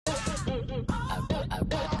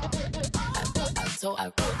So I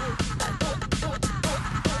okay,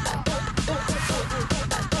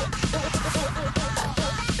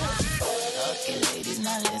 ladies,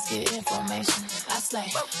 now let's get information. I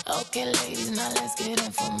slay. Okay, ladies, now let's get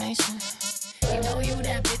information. You know you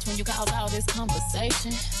that bitch when you cause all this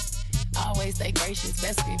conversation. Always stay gracious,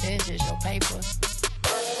 best revenge is your paper.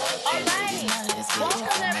 Alrighty,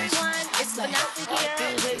 welcome everyone. It's Vanessa here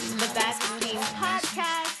with the Vag Team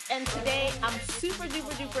Podcast, and today I'm super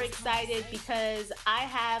duper excited because I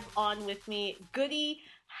have on with me Goody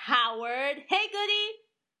Howard. Hey, Goody.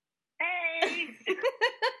 Hey!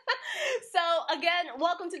 So again,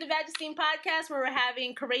 welcome to the Vag Team Podcast, where we're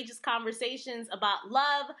having courageous conversations about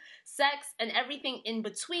love, sex, and everything in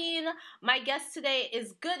between. My guest today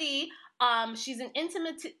is Goody. She's an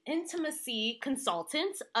intimacy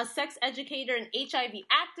consultant, a sex educator, and HIV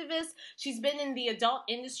activist. She's been in the adult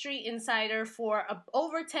industry insider for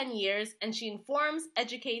over 10 years, and she informs,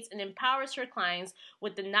 educates, and empowers her clients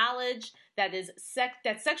with the knowledge that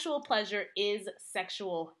that sexual pleasure is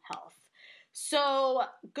sexual health. So,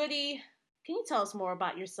 Goody, can you tell us more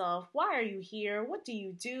about yourself? Why are you here? What do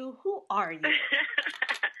you do? Who are you?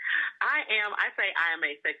 I am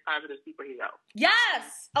a sex-positive superhero.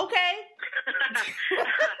 Yes! Okay.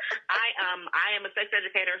 I am a sex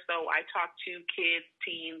educator, so I talk to kids,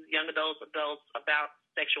 teens, young adults about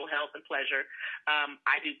sexual health and pleasure.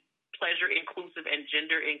 I do pleasure-inclusive and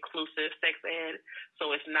gender-inclusive sex ed,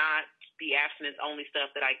 so it's not the abstinence-only stuff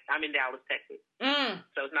that I'm in Dallas, Texas.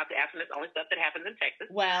 So it's not the abstinence-only stuff that happens in Texas.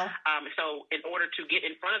 Wow. So in order to get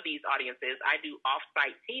in front of these audiences, I do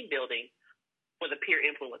off-site team building for the peer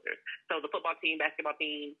influencers. So the football team, basketball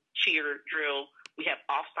team, cheer, drill, we have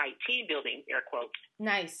off-site team building, air quotes.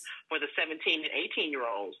 Nice. For the 17 and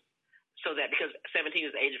 18-year-olds, so that because 17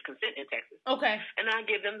 is the age of consent in Texas. Okay. And I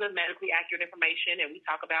give them the medically accurate information, and we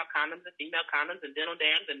talk about condoms and female condoms and dental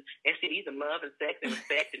dams and STDs and love and sex and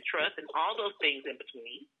respect and trust and all those things in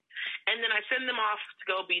between. And then I send them off to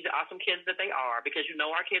go be the awesome kids that they are, because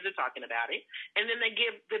our kids are talking about it. And then they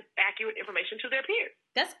give the accurate information to their peers.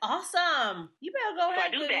 That's awesome. You better go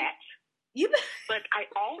ahead. So I do that. But I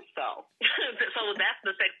also, so that's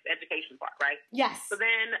the sex education part, right? Yes. So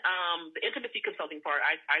then the intimacy consulting part,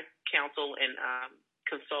 I counsel and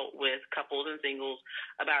consult with couples and singles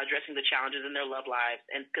about addressing the challenges in their love lives.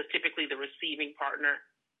 And because typically the receiving partner,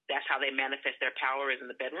 that's how they manifest their power, is in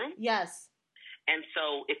the bedroom. Yes. And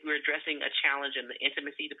so if we're addressing a challenge in the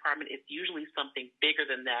intimacy department, it's usually something bigger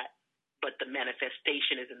than that, but the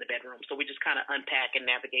manifestation is in the bedroom. So we just kind of unpack and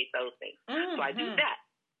navigate those things. Mm-hmm. So I do that.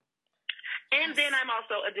 And then I'm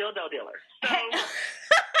also a dildo dealer. So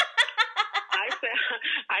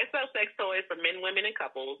I sell sex toys for men, women, and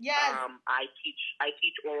couples. Yes. I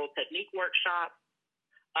teach oral technique workshops,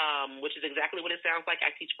 which is exactly what it sounds like. I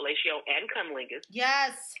teach fellatio and cunnilingus.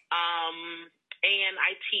 Yes. And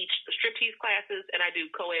I teach striptease classes, and I do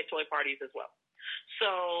co-ed toy parties as well.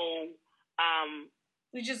 So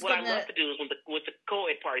what I love to do is with the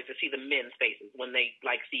co-ed parties, to see the men's faces when they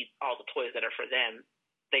see all the toys that are for them.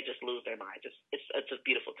 They just lose their mind. It's a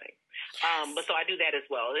beautiful thing. Yes. But so I do that as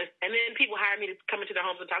well. And then people hire me to come into their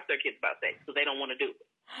homes and talk to their kids about sex because they don't want to do it.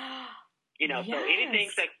 Yes. So anything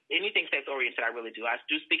sex oriented, I really do. I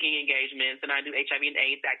do speaking engagements, and I do HIV and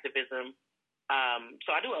AIDS activism.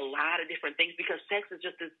 So I do a lot of different things because sex is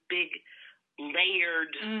just this big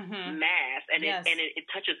layered mass, and it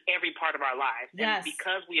touches every part of our lives. Yes. And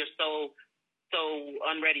because we are so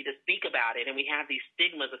unready to speak about it, and we have these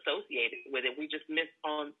stigmas associated with it, it just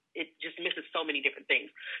misses so many different things.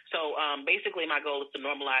 So basically my goal is to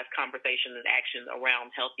normalize conversation and action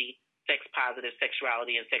around healthy sex positive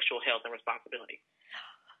sexuality and sexual health and responsibility.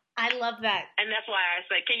 I love that. And that's why I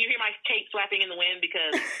say, can you hear my cape flapping in the wind?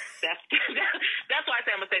 Because that's why I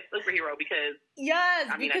say I'm a sex superhero, because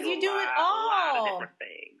because you do it all. A lot of different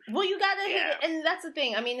things. Well, you got to hit it, and that's the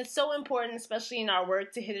thing. I mean, it's so important, especially in our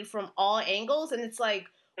work, to hit it from all angles. And it's like,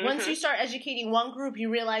 once you start educating one group, you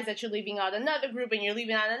realize that you're leaving out another group, and you're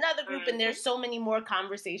leaving out another group, and there's so many more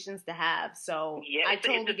conversations to have. So I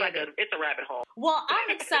totally get it. It's a rabbit hole. Well, I'm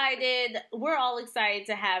excited. We're all excited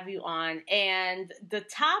to have you on. And the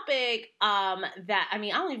topic I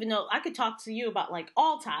don't even know. I could talk to you about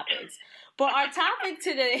all topics. But our topic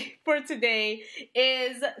today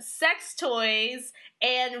is sex toys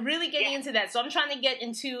and really getting into that. So I'm trying to get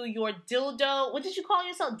into your dildo. What did you call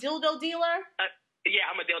yourself? Dildo dealer? Yeah,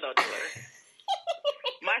 I'm a dildo dealer.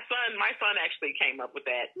 My son actually came up with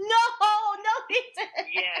that. No, he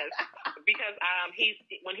didn't. Yes, because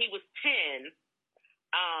when he was 10,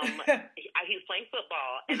 he was playing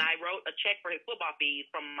football, and I wrote a check for his football fees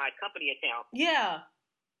from my company account. Yeah.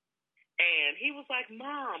 And he was like,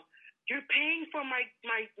 "Mom, you're paying for my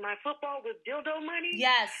football with dildo money?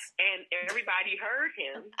 Yes. And everybody heard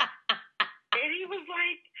him. And he was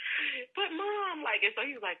like, but Mom, like, and so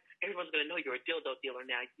he was like, everyone's going to know you're a dildo dealer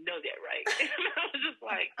now. You know that, right? And I was just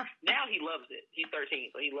like, now he loves it. He's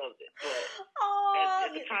 13, so he loves it.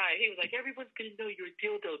 But at the time, he was like, everyone's going to know you're a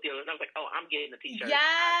dildo dealer. And I was like, oh, I'm getting a t-shirt.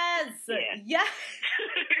 Yes. Yes.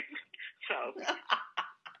 So.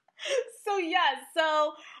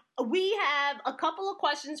 So we have a couple of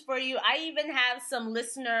questions for you. I even have some I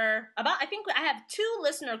think I have 2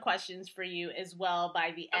 listener questions for you as well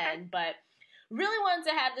by the end, but really wanted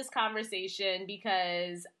to have this conversation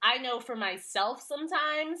because I know for myself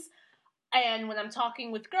sometimes, and when I'm talking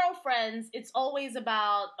with girlfriends, it's always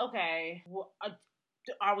about, okay,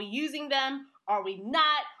 are we using them? Are we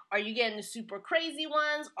not? Are you getting the super crazy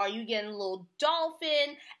ones? Are you getting a little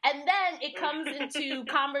dolphin? And then it comes into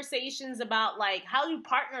conversations about, like, how do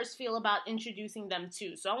partners feel about introducing them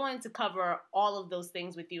too? So I wanted to cover all of those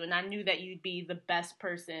things with you, and I knew that you'd be the best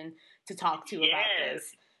person to talk to about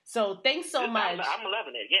this. So thanks so much. I'm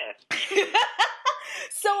loving it, yes.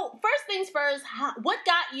 So first things first, what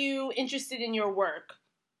got you interested in your work?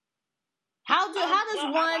 How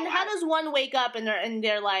does one wake up and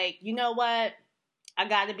they're like, you know what? I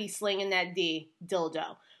got to be slinging that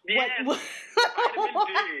dildo. Yes. Vitamin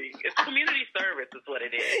D. It's community service is what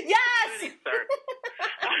it is. Yes.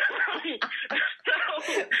 Community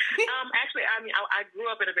service. Actually, I mean, I grew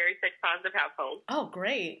up in a very sex positive household. Oh,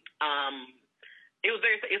 great. It was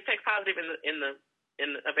sex positive in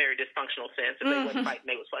a very dysfunctional sense. If they wasn't fighting,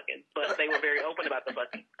 they was fucking. But they were very open about the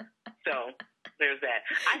fucking. So there's that.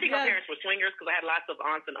 I think our parents were swingers because I had lots of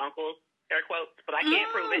aunts and uncles, air quotes, but I can't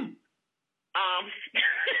prove it.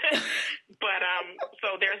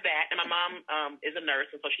 So there's that. And my mom is a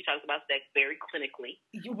nurse, and so she talks about sex very clinically.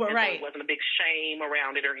 You were right. So it wasn't a big shame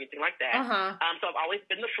around it or anything like that. So I've always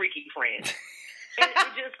been the freaky friend. And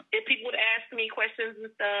if people would ask me questions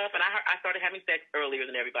and stuff, and I started having sex earlier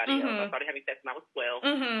than everybody else. I started having sex when I was 12.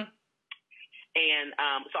 And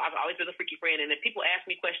so I've always been a freaky friend. And if people ask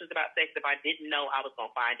me questions about sex, if I didn't know, I was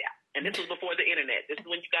going to find out. And this was before the internet. This is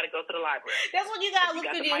when you got to go to the library. That's when you got to look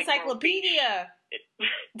through the encyclopedia.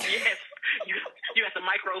 Yes. You got the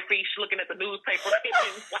microfiche looking at the newspaper.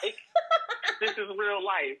 And like, this is real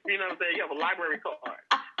life. You know what I'm saying? You have a library card.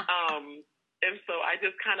 And so I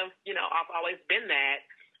just kind of, I've always been that.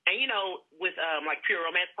 And, with, like, pure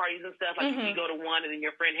romance parties and stuff, like, you go to one and then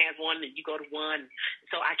your friend has one and you go to one.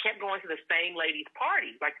 So I kept going to the same lady's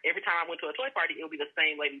parties. Like, every time I went to a toy party, it would be the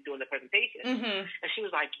same lady doing the presentation. And she was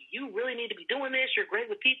like, you really need to be doing this. You're great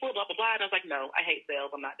with people, blah, blah, blah. And I was like, no, I hate sales.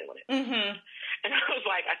 I'm not doing it. And I was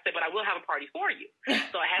like, I said, but I will have a party for you.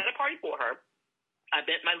 So I had a party for her. I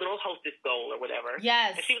bent my little hostess goal or whatever.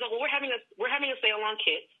 Yes. And she was like, well, we're having a sale on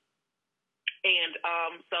kits. And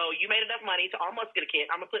so you made enough money to almost get a kit.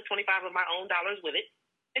 I'm going to put 25 of my own dollars with it,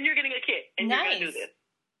 and you're getting a kit, and you're going to do this.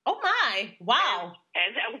 Oh, my. Wow.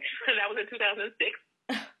 And that was in 2006.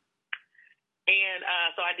 And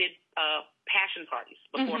so I did passion parties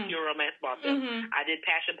before Pure Romance bought them. I did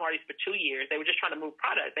passion parties for 2 years. They were just trying to move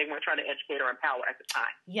product. They weren't trying to educate or empower at the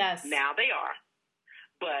time. Yes. Now they are.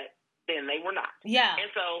 But then they were not. Yeah.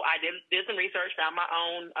 And so I did some research, found my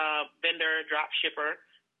own vendor, drop shipper,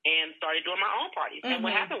 and started doing my own parties. And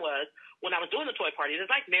what happened was, when I was doing the toy parties, it's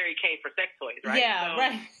like Mary Kay for sex toys, right? Yeah, so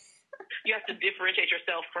right. You have to differentiate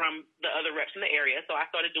yourself from the other reps in the area. So I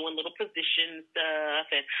started doing little position stuff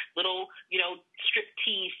and little,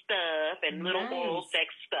 striptease stuff and little oral sex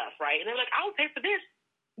stuff, right? And they were like, I would pay for this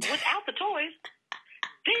without the toys.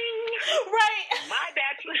 Ding! Right. My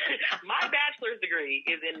bachelor's degree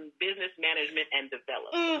is in business management and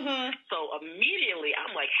development. So immediately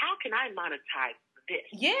I'm like, how can I monetize this?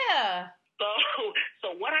 Yeah.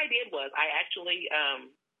 So what I did was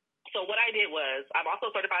I'm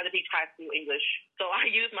also certified to teach high school English. So I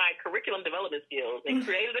used my curriculum development skills and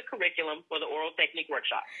created a curriculum for the oral technique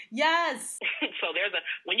workshop. Yes. So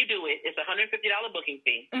when you do it, it's a $150 booking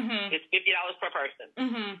fee. It's $50 per person.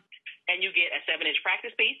 And you get a 7-inch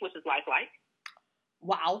practice piece, which is lifelike.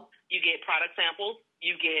 Wow. You get product samples.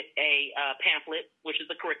 You get a pamphlet, which is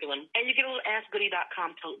the curriculum. And you get a little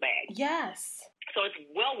AskGoody.com tote bag. Yes. So it's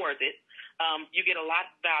well worth it. You get a lot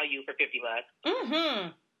of value for $50.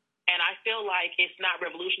 And I feel like it's not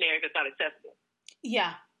revolutionary if it's not accessible.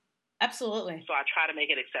 Yeah, absolutely. So I try to make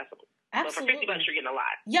it accessible. Absolutely. But for $50, you're getting a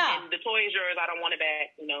lot. Yeah. And the toy is yours. I don't want it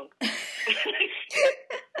back,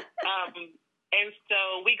 And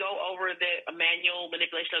so we go over the manual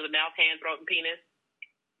manipulation of the mouth, hand, throat, and penis.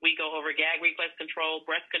 We go over gag reflex control,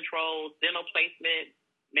 breath control, dental placement,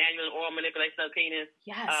 manual and oral manipulation of the penis.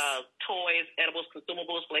 Yes. Toys, edibles,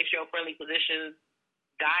 consumables, fellatio-friendly positions,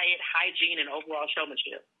 diet, hygiene, and overall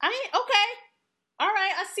showmanship. Okay. All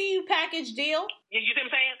right, I see you, package deal. You see what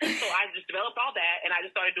I'm saying? So I just developed all that, and I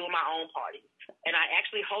just started doing my own parties. And I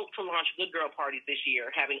actually hope to launch good girl parties this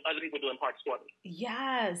year, having other people doing parties for me.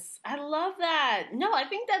 Yes, I love that. No, I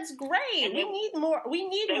think that's great. We need more. We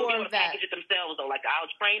need more of that. Package it themselves, though. Like,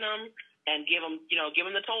 I'll train them and give them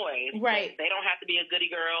the toys. Right. They don't have to be a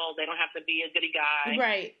goody girl. They don't have to be a goody guy.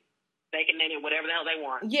 Right. They can name it whatever the hell they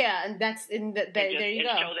want. Yeah, and that's there you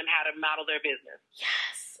go. Show them how to model their business.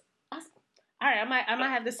 Yes. Awesome. All right, I might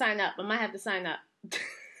have to sign up. But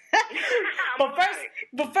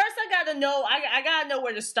first, I gotta know. I gotta know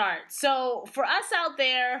where to start. So for us out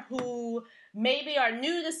there who maybe are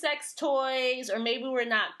new to sex toys, or maybe we're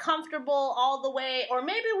not comfortable all the way, or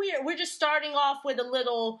maybe we're just starting off with a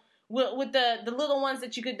little. With the little ones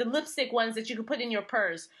the lipstick ones that you could put in your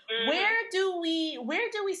purse. Mm-hmm.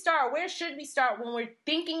 Where do we start? Where should we start when we're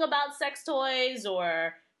thinking about sex toys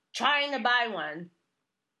or trying to buy one?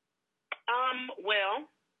 Well,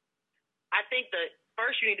 I think that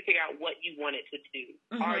first you need to figure out what you want it to do.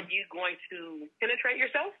 Mm-hmm. Are you going to penetrate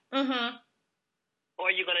yourself? Mm-hmm. Or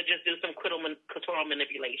are you going to just do some clitoral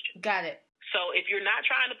manipulation? Got it. So if you're not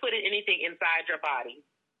trying to put anything inside your body,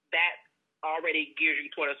 that already gears you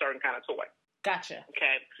toward a certain kind of toy. Gotcha.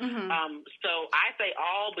 Okay. Mm-hmm. So I say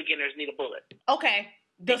all beginners need a bullet. Okay.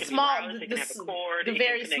 The small, cord, the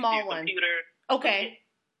very small one. Computer. Okay.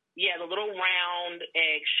 Yeah, the little round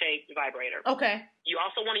egg-shaped vibrator. Okay. You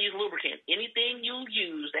also want to use lubricant. Anything you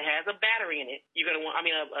use that has a battery in it, you're gonna want.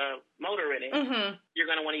 A motor in it. Mm-hmm.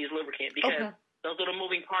 You're gonna want to use lubricant because those little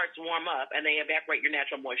moving parts warm up and they evaporate your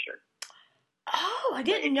natural moisture. Oh, I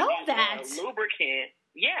didn't know that. Lubricant,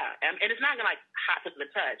 yeah, and it's not gonna hot to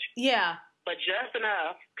the touch. Yeah. But just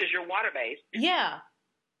enough because you're water based. Yeah.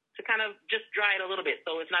 To kind of just dry it a little bit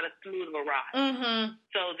so it's not as smooth of a ride. Mm-hmm.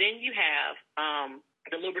 So then you have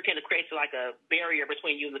the lubricant that creates like a barrier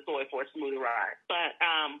between you and the toy for a smooth ride. But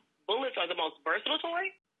bullets are the most versatile toy,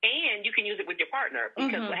 and you can use it with your partner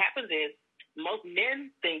because what happens is most men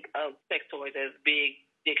think of sex toys as big,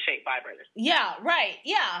 dick-shaped vibrators. Yeah, right,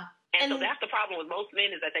 yeah. And so that's the problem with most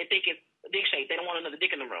men is that they think it's dick-shaped. They don't want another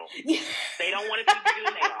dick in the room. They don't want it to be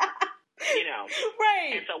bigger than they are.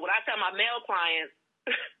 Right. And so what I tell my male clients,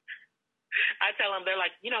 I tell them, they're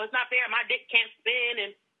like, it's not fair. My dick can't spin,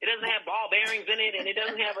 and it doesn't have ball bearings in it, and it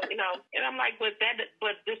doesn't have and I'm like, but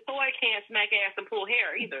this toy can't smack ass and pull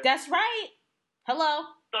hair either. That's right. Hello.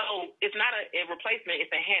 So it's not a replacement; it's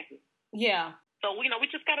enhancement. Yeah. So we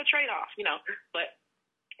just got to trade off, But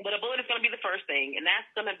a bullet is going to be the first thing, and that's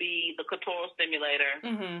going to be the clitoral stimulator.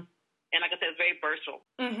 Mm-hmm. And like I said, it's very versatile.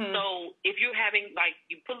 Mm-hmm. So if you're having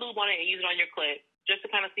you put lube on it and use it on your clit, just to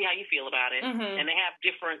kind of see how you feel about it. Mm-hmm. And they have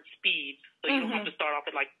different speeds, so you don't have to start off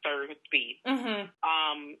at third speed. Mm-hmm.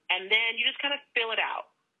 And then you just kind of fill it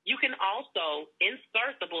out. You can also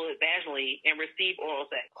insert the bullet vaginally and receive oral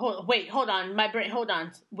sex. Hold on. My brain, hold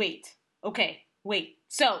on. Wait. Okay, wait.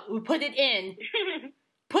 So we put it in.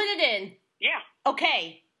 Put it in. Yeah.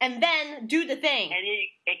 Okay, and then do the thing. And you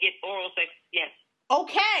get oral sex, yes.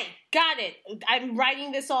 Okay, got it. I'm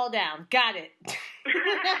writing this all down. Got it.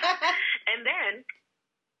 And then,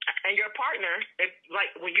 your partner,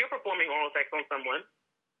 when you're performing oral sex on someone,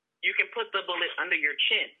 you can put the bullet under your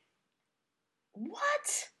chin. What?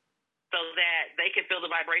 So that they can feel the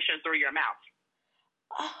vibration through your mouth.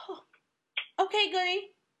 Oh, okay,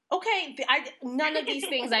 goody. Okay, none of these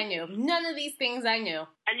things I knew.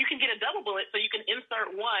 And you can get a double bullet, so you can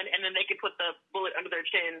insert one, and then they can put the bullet under their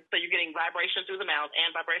chin, so you're getting vibration through the mouth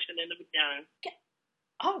and vibration in the vagina.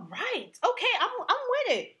 All right. Okay, I'm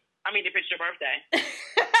with it. I mean, if it's your birthday.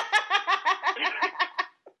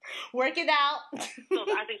 Work it out. So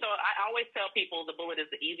I always tell people the bullet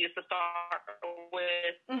is the easiest to start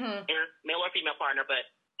with, male or female partner,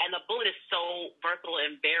 and the bullet is so versatile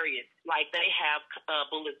and varied. Like, they have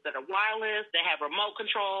bullets that are wireless. They have remote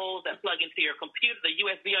controls that plug into your computer, the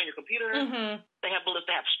USB on your computer. Mm-hmm. They have bullets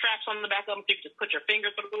that have straps on the back of them, so you can just put your finger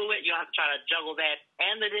through it. You don't have to try to juggle that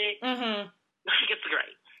and the dick. Mm-hmm. It's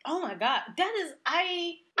great. Oh, my God. That is...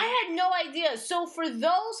 I had no idea. So, for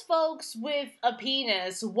those folks with a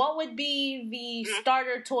penis, what would be the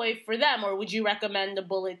starter toy for them? Or would you recommend a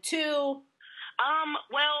bullet, too?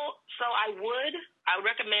 Well, so I would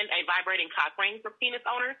recommend a vibrating cock ring for penis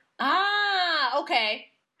owners. Ah, okay.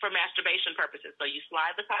 For masturbation purposes. So you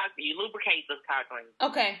slide the cock, you lubricate the cock ring.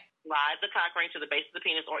 Okay. Slide the cock ring to the base of the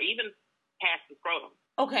penis or even past the scrotum.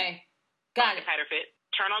 Okay. Got it. A tighter fit.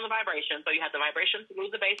 Turn on the vibration, so you have the vibration through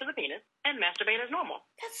the base of the penis, and masturbate as normal.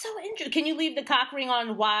 That's so interesting. Can you leave the cock ring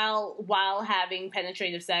on while having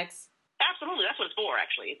penetrative sex? Absolutely. That's what it's for,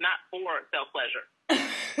 actually. It's not for self-pleasure.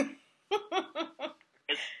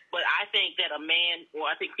 But I think that a man, or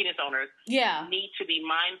I think penis owners, need to be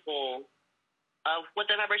mindful of what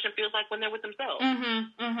the vibration feels like when they're with themselves. And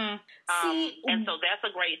so that's a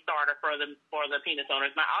great starter for the penis owners.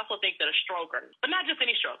 And I also think that a stroker, but not just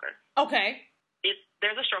any stroker. Okay.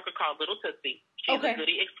 There's a stroker called Little Tootsie. She's a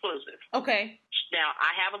Goody exclusive. Okay. Now,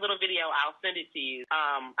 I have a little video. I'll send it to you.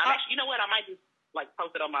 Actually, you know what? I might just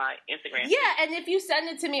post it on my Instagram. Yeah, and if you send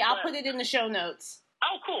it to me, I'll put it in the show notes.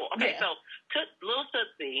 Oh, cool. Okay, so Little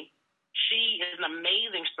Tootsie, she is an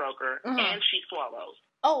amazing stroker, and she swallows.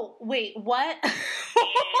 Oh, wait, what?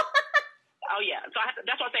 Oh, yeah. So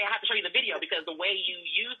that's why I say I have to show you the video, because the way you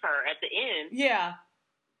use her at the end,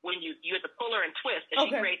 when you have to pull her and twist, and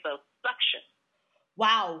she creates a suction.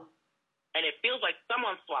 Wow. And it feels like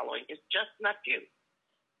someone's swallowing. It's just not you.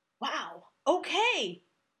 Wow. Okay.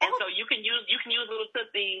 And so you can use Little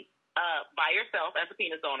Tootsie by yourself as a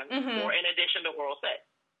penis owner, or in addition to oral sex.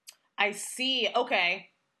 I see. Okay.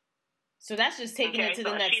 So that's just taking it to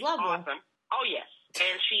the next level. Awesome. Oh, yes.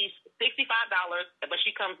 And she's $65, but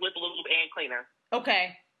she comes with lube and cleaner.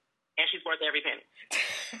 Okay. And she's worth every penny.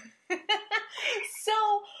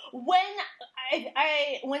 So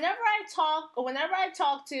whenever I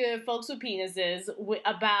talk to folks with penises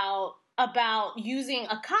about using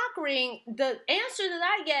a cock ring, the answer that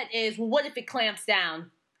I get is, well, what if it clamps down?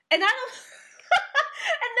 And I don't.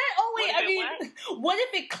 What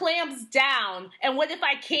if it clamps down? And what if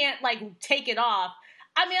I can't take it off?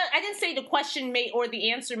 I mean, I didn't say the question or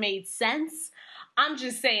the answer made sense. I'm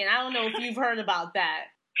just saying, I don't know if you've heard about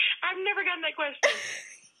that. I've never gotten that question.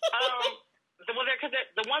 Because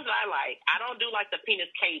the ones that I like, I don't do the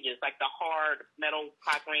penis cages, the hard metal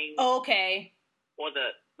cock rings. Oh, okay. Or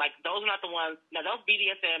those are not the ones. Now, those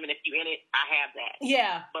BDSM, and if you in it, I have that.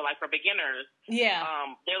 Yeah. But for beginners,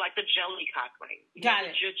 they're like the jelly cock ring. Got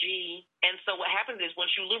it. And so what happens is,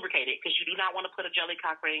 once you lubricate it, because you do not want to put a jelly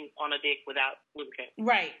cock ring on a dick without lubricating.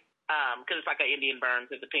 Right. Because it's like an Indian burn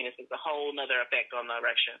to the penis. It's a whole nother effect on the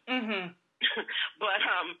erection. But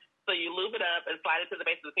so you lube it up and slide it to the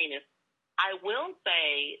base of the penis. I will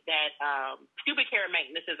say that pubic hair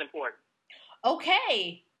maintenance is important.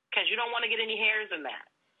 Okay. Because you don't want to get any hairs in that.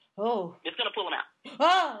 Oh. It's going to pull them out.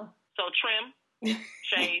 Oh. So trim,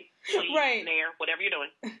 shave, sleeve, nair, whatever you're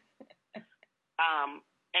doing.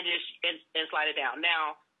 And just and slide it down.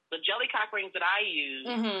 Now, the jelly cock rings that I use,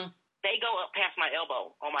 they go up past my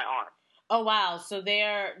elbow on my arm. Oh, wow. So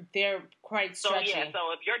they're quite stretchy. So, yeah.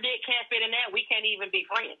 So if your dick can't fit in that, we can't even be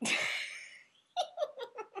friends.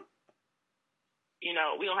 We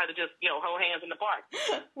don't have to just, hold hands in the park.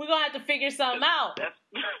 We're going to have to figure something out.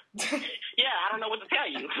 Yeah, I don't know what to tell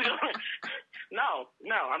you. No,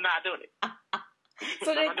 I'm not doing it.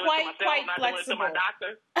 So they're quite flexible. I'm not doing it to my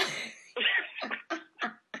doctor.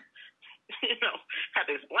 Have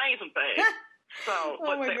to explain some things. So,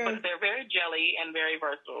 but they're very jelly and very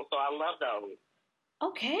versatile. So I love those.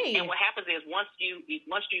 Okay. And what happens is, once you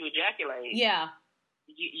ejaculate,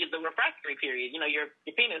 the refractory period, your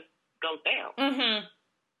penis goes down.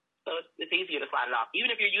 So it's easier to slide it off. Even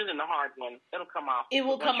if you're using the hard one, it'll come off. It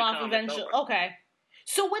will come off eventually. Okay.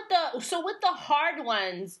 So with the hard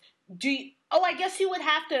ones, I guess you would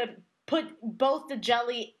have to put both the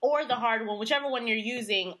jelly or the hard one, whichever one you're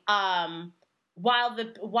using, while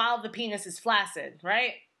the penis is flaccid,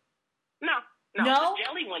 right? No. The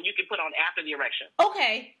jelly one you can put on after the erection.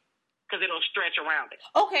 Okay. Because it'll stretch around it.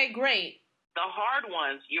 Okay, great. The hard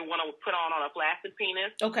ones you want to put on a flaccid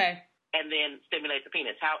penis. Okay. And then stimulate the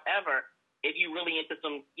penis. However, if you're really into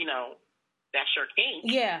some, that's your kink.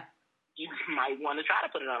 Yeah. You might want to try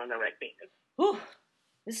to put it on an erect penis. Whew.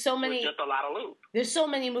 There's so many. Just a lot of lube. There's so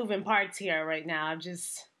many moving parts here right now. I'm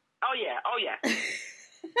just. Oh yeah.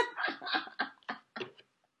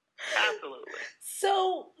 Absolutely.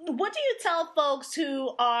 So, what do you tell folks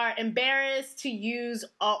who are embarrassed to use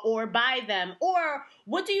or buy them? Or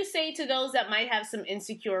what do you say to those that might have some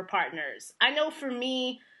insecure partners? I know for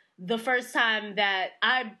me, the first time that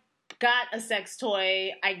I got a sex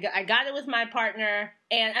toy, I got it with my partner,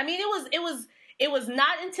 and I mean it was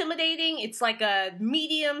not intimidating. It's like a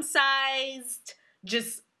medium-sized,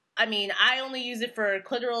 I only use it for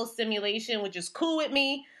clitoral stimulation, which is cool with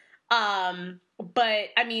me.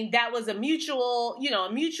 But I mean, that was a mutual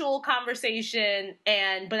conversation,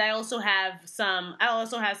 but I also have some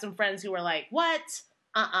friends who were like, what?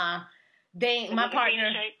 My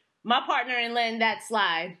partner and Lynn, that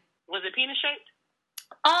slide. Was it penis shaped?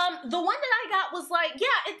 The one that I got was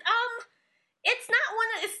it's not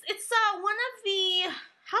it's one of the,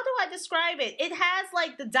 how do I describe it? It has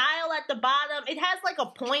the dial at the bottom. It has a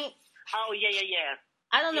point. Oh, yeah.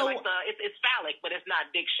 I don't know. It's phallic, but it's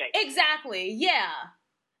not dick shaped. Exactly, yeah.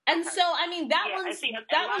 And so, I mean, that one's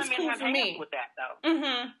cool for me. With that, though.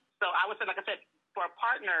 Mm-hmm. So I would say, like I said, for a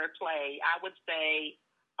partner play, I would say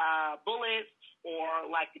bullets or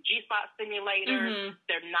like the G-spot simulators.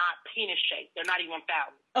 They're not penis shaped. They're not even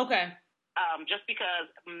phallic. Okay. Just because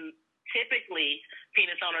typically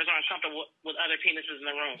penis owners aren't comfortable with other penises in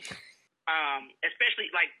the room. Especially,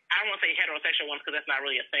 like, I don't want to say heterosexual ones because that's not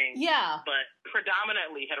really a thing. Yeah. But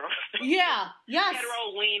predominantly heterosexual. Yeah. Yes.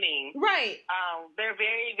 Hetero-leaning. Right. They're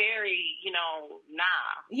very, very, nah.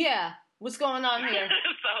 Yeah. What's going on here?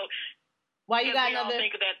 So, why you got another?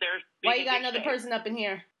 Think that there's why you got another person up in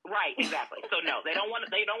here? Right. Exactly. So no, they don't want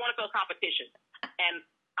to feel competition. And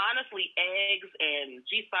honestly, eggs and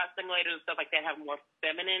G-spot simulators and stuff like that have more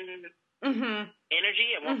feminine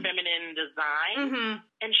energy and more feminine design.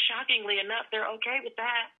 And shockingly enough, they're okay with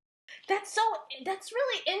that. That's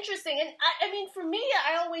really interesting. And I mean, for me,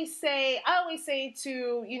 I always say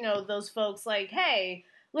to, those folks like, hey,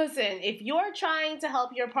 listen, if you're trying to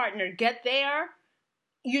help your partner get there,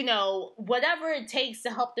 whatever it takes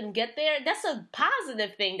to help them get there, that's a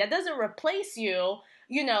positive thing. That doesn't replace you,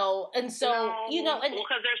 and so,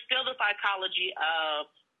 because there's still the psychology of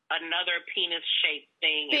another penis-shaped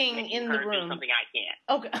thing in the room. Do something I can't.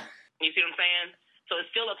 Okay. You see what I'm saying? So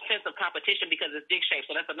it's still a sense of competition because it's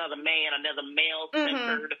dick-shaped. So that's another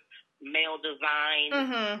male-centered, male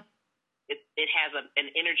design. It has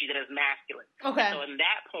an energy that is masculine. Okay. So in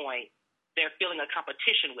that point, they're feeling a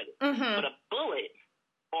competition with it. But a bullet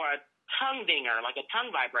or a tongue dinger, like a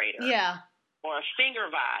tongue vibrator, or a finger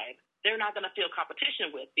vibe, they're not going to feel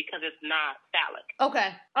competition with because it's not phallic.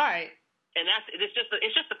 Okay. All right. And it's just the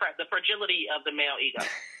fragility of the male ego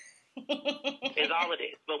is all it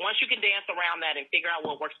is. But once you can dance around that and figure out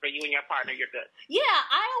what works for you and your partner, you're good. Yeah,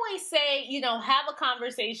 I always say, have a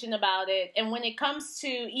conversation about it. And when it comes to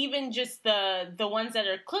even just the ones that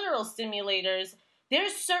are clitoral stimulators,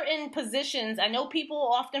 there's certain positions. I know people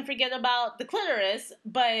often forget about the clitoris,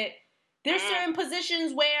 but there's certain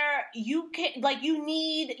positions where you can, like, you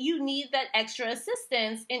need that extra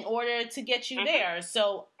assistance in order to get you there.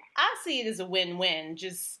 So I see it as a win-win.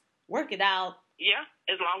 Just work it out. Yeah,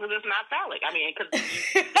 as long as it's not phallic. I mean, because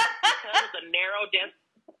the narrow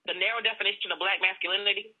definition of black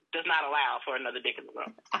masculinity does not allow for another dick in the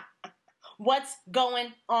room. What's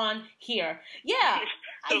going on here? Yeah,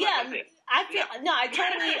 I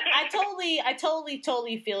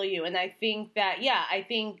totally feel you, and I think that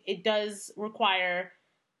it does require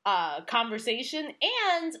conversation,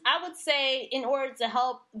 and I would say in order to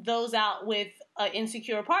help those out with an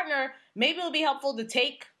insecure partner, maybe it would be helpful to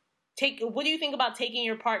take. What do you think about taking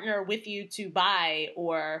your partner with you to buy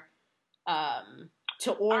or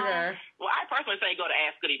to order? Well, I personally say go to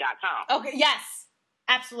AskGoody.com. Okay. Yes.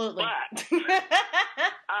 Absolutely. But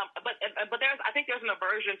I think there's an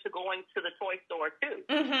aversion to going to the toy store too.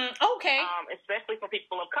 Okay. Especially for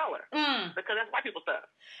people of color, because that's white people stuff.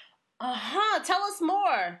 Tell us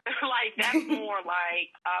more. Like that's more like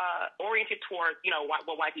oriented towards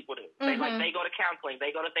what white people do. They go to counseling,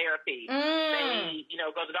 they go to therapy, they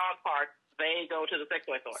go to dog parks, they go to the sex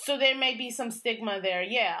toy store. So there may be some stigma there.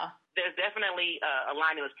 Yeah. There's definitely a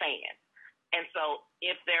line in the sand, and so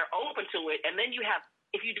if they're open to it, and then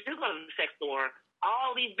if you do go to the sex store,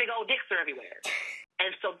 all these big old dicks are everywhere,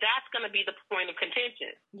 and so that's going to be the point of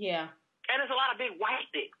contention. Yeah. And there's a lot of big white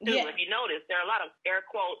dicks too. Yeah. If you notice, there are a lot of air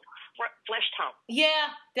quote flesh humps.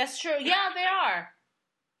 Yeah, that's true. Yeah, they are.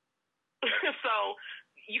 So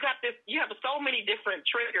you have so many different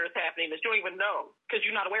triggers happening that you don't even know because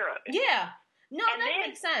you're not aware of it. Yeah. No, and that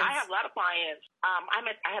makes sense. I have a lot of clients. I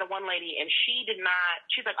had one lady and she's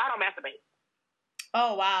like, I don't masturbate.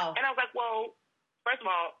 Oh wow. And I was like, well, first of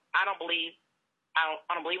all, I don't believe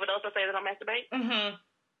adults that say they don't masturbate.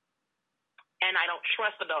 And I don't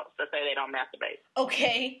trust adults that say they don't masturbate.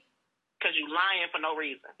 Okay. Because you're lying for no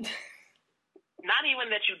reason. Not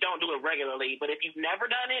even that you don't do it regularly, but if you've never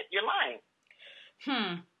done it, you're lying.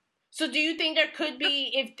 So do you think there could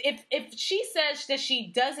be, if she says that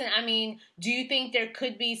she doesn't, I mean, do you think there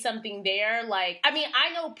could be something there? Like, I mean,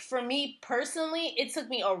 I know for me personally, it took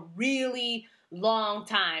me a really long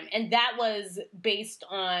time. And that was based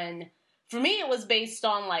on, for me, it was based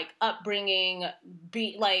on like upbringing,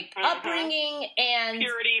 upbringing and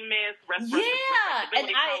purity myths, politics,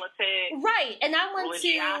 right. And I went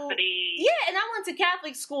to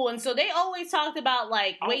Catholic school, and so they always talked about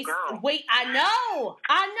like I know.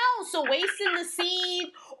 So wasting the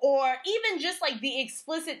seed, or even just like the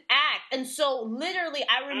explicit act. And so literally,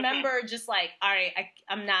 I remember just like, all right,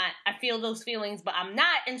 I'm not. I feel those feelings, but I'm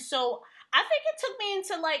not. And so I think it took me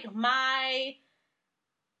into like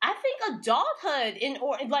adulthood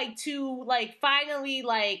to finally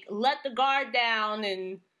like let the guard down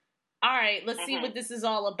and all right, let's see what this is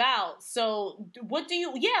all about. So what do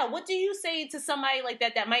you say to somebody like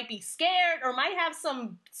that might be scared or might have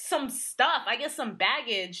some stuff, I guess some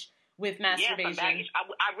baggage with masturbation? Yeah, some baggage.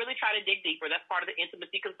 I really try to dig deeper. That's part of the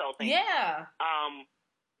intimacy consulting. Yeah.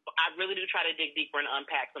 I really do try to dig deeper and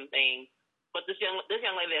unpack some things. But this young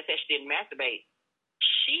lady that said she didn't masturbate,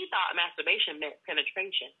 she thought masturbation meant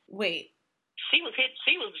penetration. Wait. She was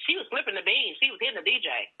flipping the bean. She was hitting the DJ.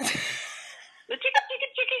 The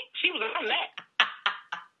chicken. She was on that.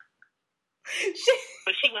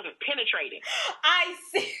 But she wasn't penetrating. I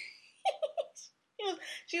see.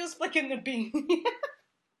 She was flicking the bean.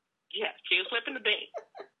 Yeah, she was flipping the bean.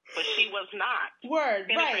 But she was not right.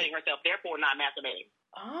 penetrating herself, therefore not masturbating.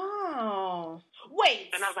 Oh.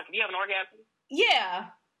 Wait. And I was like, do you have an orgasm?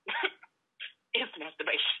 Yeah. It's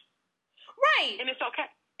masturbation. Right. And it's okay.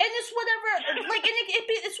 And it's whatever, like, and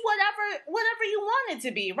it's whatever you want it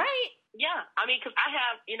to be, right? Yeah. I mean, because I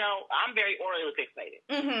have, I'm very orally fixated.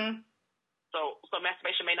 Mm-hmm. So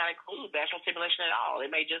masturbation may not include vaginal stimulation at all. It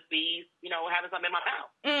may just be, having something in my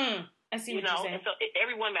mouth. I see what you're saying. And so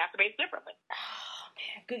everyone masturbates differently. Oh,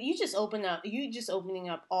 man. Good. You just opening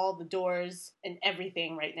up all the doors and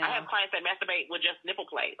everything right now. I have clients that masturbate with just nipple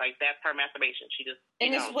play. Like, that's her masturbation. She just,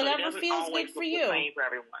 and it's whatever feels good for you. Same for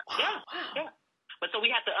everyone. Wow. Yeah. But so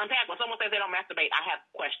we have to unpack. When someone says they don't masturbate, I have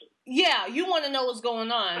questions. Yeah, you want to know what's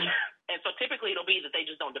going on. And so typically it'll be that they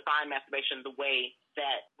just don't define masturbation the way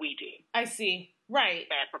that we do. I see. Right.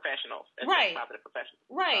 As professionals. As positive professionals.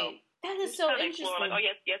 Right. So, that is so interesting. Explore, like, oh,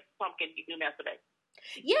 yes, pumpkin, you do masturbate.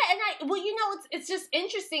 Yeah, and it's just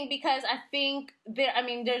interesting because I think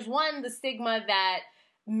there's the stigma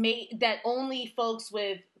that only folks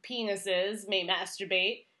with penises may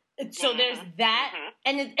masturbate. So there's that,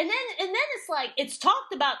 and then it's like it's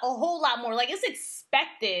talked about a whole lot more. Like it's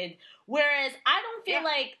expected, whereas I don't feel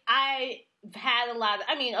like I've had a lot.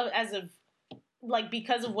 As of like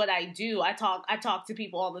because of what I do, I talk to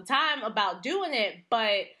people all the time about doing it.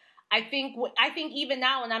 But I think even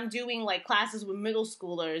now when I'm doing like classes with middle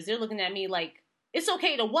schoolers, they're looking at me like it's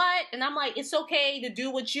okay to what, and I'm like it's okay to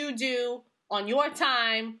do what you do on your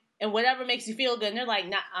time and whatever makes you feel good. And they're like,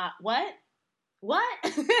 nah, what? What?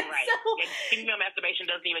 Right. So, female masturbation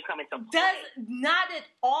doesn't even come into play. Not at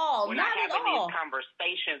all. We're not having at all. These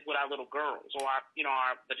conversations with our little girls or our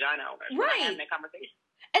vagina owners. Right. We're not having that conversation.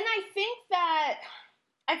 And I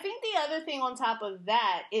think the other thing on top of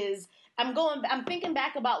that is I'm thinking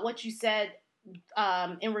back about what you said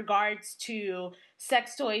in regards to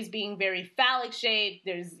sex toys being very phallic shaped.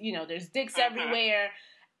 There's dicks everywhere.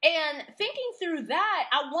 And thinking through that,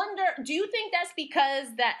 I wonder, do you think that's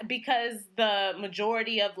because the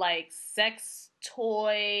majority of like sex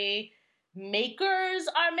toy makers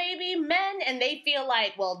are maybe men and they feel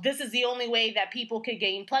like, well, this is the only way that people could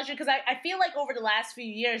gain pleasure? Because I feel like over the last few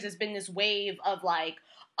years, there's been this wave of like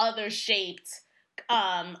other shaped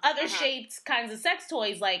kinds of sex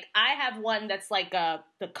toys. Like I have one that's like the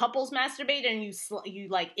couples masturbator and you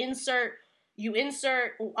like insert the We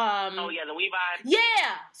Vibe. Yeah.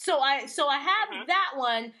 So I have that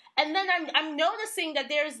one, and then I'm noticing that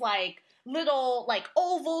there's like little like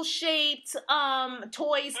oval shaped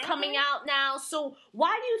toys coming out now. So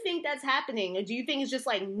why do you think that's happening? Or do you think it's just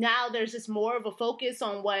like now there's just more of a focus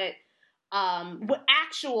on what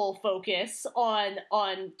actual focus on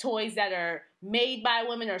toys that are made by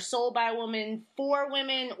women or sold by women for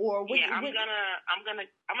women, or what? Yeah, I'm gonna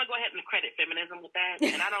go ahead and credit feminism with that,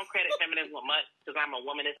 and I don't credit feminism much because I'm a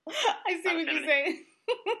womanist. I see what you're saying.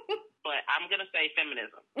 But I'm gonna say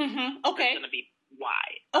feminism. Okay. It's gonna be why.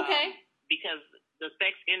 Okay. Because the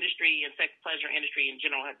sex industry and sex pleasure industry in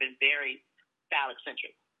general have been very phallic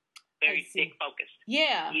centric. Very dick focused.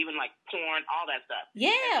 Yeah. Even like porn, all that stuff.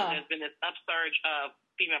 Yeah. So there's been this upsurge of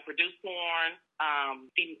female produced porn,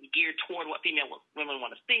 geared toward what women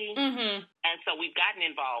want to see. And so we've gotten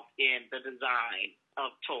involved in the design of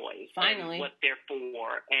toys. Finally. And what they're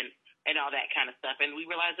for and all that kind of stuff. And we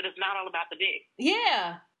realize that it's not all about the dick.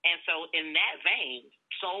 Yeah. And so in that vein,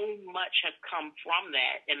 so much has come from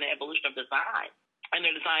that in the evolution of design. And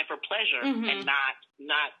they're designed for pleasure and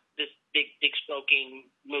not this big dick stroking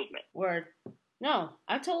movement. Word. No,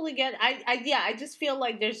 I totally get it. I just feel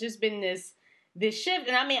like there's just been this shift,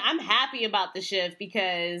 and I mean I'm happy about the shift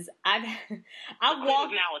because I've walked.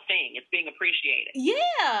 It's now a thing. It's being appreciated.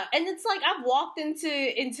 Yeah, and it's like I've walked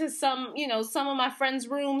into some of my friends'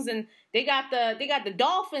 rooms, and they got the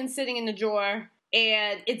dolphin sitting in the drawer.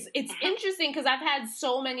 And it's interesting because I've had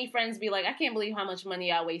so many friends be like, I can't believe how much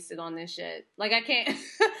money I wasted on this shit. Like, I can't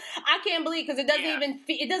believe, because it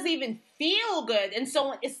doesn't even feel good. And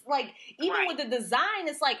so it's like, even with the design,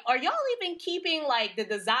 it's like, are y'all even keeping like the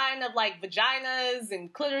design of like vaginas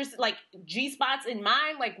and clitoris, like G-spots in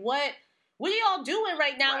mind? Like, what are y'all doing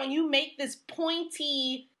right now when you make this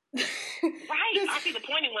pointy? I see the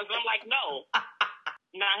pointy ones, and I'm like, no,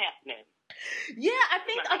 not happening. Yeah, I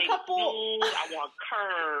think a couple. Smooth, I want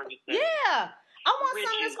curves. Yeah, I want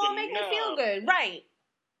something that's gonna make me feel good. Right.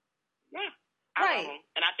 Yeah. I love them.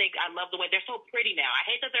 And I love the way they're so pretty now. I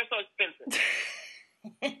hate that they're so expensive.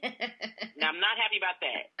 Now, I'm not happy about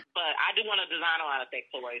that, but I do want to design a lot of sex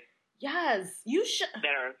toys. Yes, you should.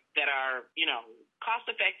 That are cost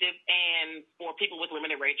effective and for people with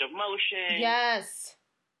limited range of motion. Yes.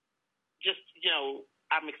 Just,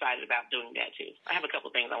 I'm excited about doing that too. I have a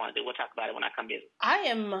couple things I want to do. We'll talk about it when I come visit.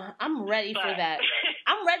 I'm ready for that.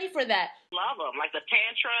 I'm ready for that. Love them. Like the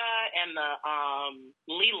Tantra and the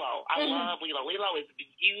Lilo. I love Lilo. Lilo is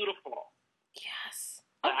beautiful. Yes.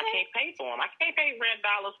 But I can't pay for them. I can't pay $100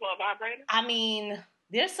 for a vibrator. I mean,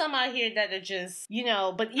 there's some out here that are just,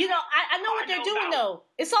 but I know what they're doing though.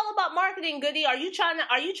 It's all about marketing, Goody. Are you trying to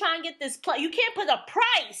get this you can't put a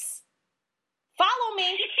price. Follow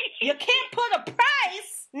me. You can't put a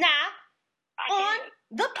price on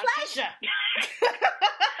the pleasure.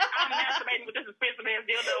 I'm masturbating with this expensive ass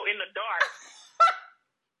dildo in the dark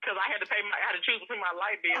because I had to choose between my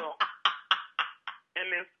light bill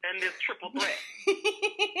and this triple threat.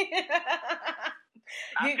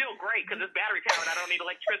 I feel great because it's battery powered. I don't need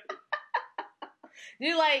electricity.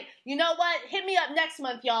 You're like, you know what? Hit me up next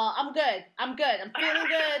month, y'all. I'm good. I'm feeling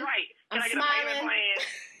good. Right. I'm smiling.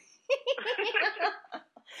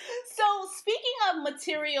 So speaking of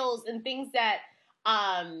materials and things that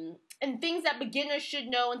beginners should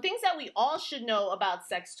know and things that we all should know about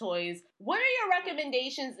sex toys, what are your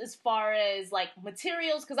recommendations as far as like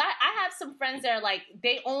materials? Because I have some friends that are like,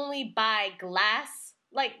 they only buy glass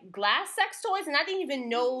sex toys, and I didn't even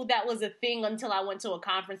know that was a thing until I went to a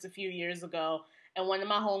conference a few years ago, and one of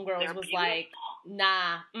my homegirls was like,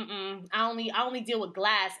 nah, I only deal with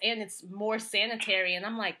glass, and it's more sanitary. And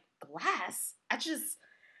I'm like, glass?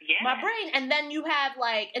 My brain. And then you have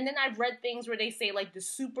and then I've read things where they say like the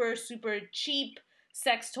super, super cheap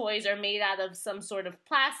sex toys are made out of some sort of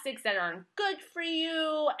plastics that aren't good for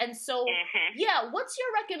you. And so, what's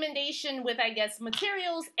your recommendation with, I guess,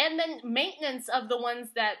 materials and then maintenance of the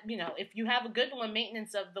ones that, if you have a good one,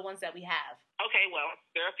 maintenance of the ones that we have? Okay, well,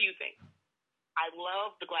 there are a few things. I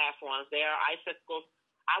love the glass ones. They are icicles.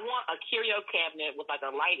 I want a curio cabinet with like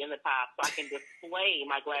a light in the top so I can display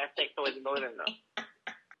my glass sex toys and go in them.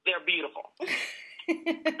 They're beautiful.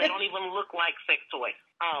 They don't even look like sex toys.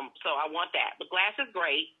 So I want that. But glass is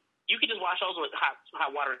great. You can just wash those with hot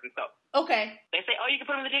water and soap. Okay. They say, you can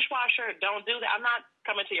put them in the dishwasher. Don't do that. I'm not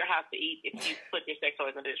coming to your house to eat if you put your sex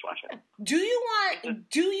toys in the dishwasher. Do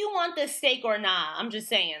you want the steak or not? I'm just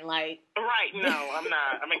saying, like. Right. No, I'm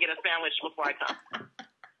not. I'm going to get a sandwich before I come.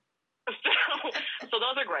 So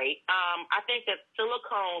those are great. I think that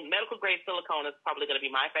medical grade silicone is probably going to be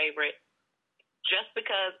my favorite just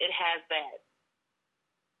because it has that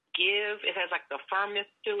it has like the firmness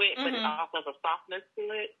to it, but it also has a softness to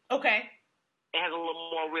it. Okay. It has a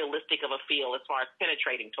little more realistic of a feel as far as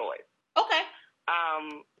penetrating toys. Okay.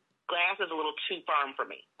 Glass is a little too firm for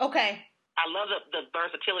me. Okay. I love the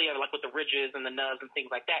versatility of it, like with the ridges and the nubs and things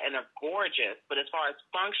like that, and they're gorgeous, but as far as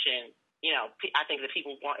function, I think that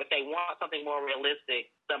people if they want something more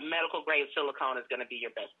realistic, the medical grade silicone is going to be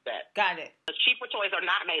your best bet. Got it. The cheaper toys are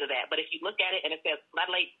not made of that, but if you look at it and it says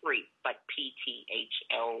flatlate free, like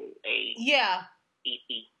PTHLA. Yeah.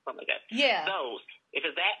 EC, something like that. Yeah. Those, if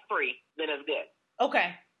it's that free, then it's good.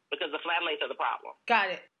 Okay. Because the flatlates are the problem.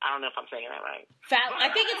 Got it. I don't know if I'm saying that right.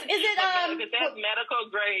 I think if it's that medical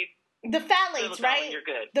grade. The phthalates, right? You're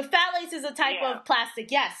good. The phthalates is a type of plastic,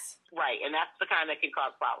 yes. Right, and that's the kind that can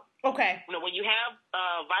cause problems. Okay. When you have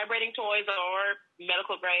vibrating toys or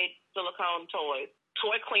medical grade silicone toys,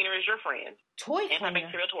 toy cleaner is your friend. Toy cleaner?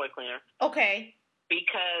 Antibacterial toy cleaner. Okay.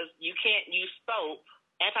 Because you can't use soap.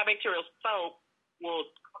 Antibacterial soap will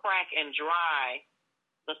crack and dry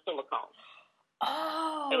the silicone.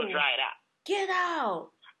 Oh. It'll dry it out. Get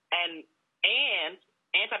out. And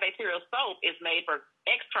antibacterial soap is made for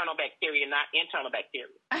external bacteria, not internal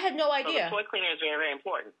bacteria. I had no idea. So the toy cleaner is very, very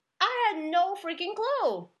important. I had no freaking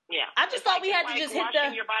clue. Yeah. I just thought we had to just hit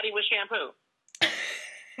washing your body with shampoo.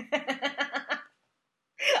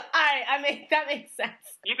 All right, that makes sense.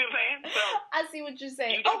 You see what I'm saying? So I see what you're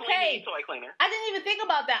saying. You definitely need toy cleaner. I didn't even think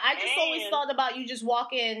about that. I just always thought about you just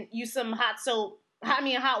walk in, use some hot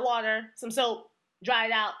water, some soap, dry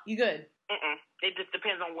it out, you good. It just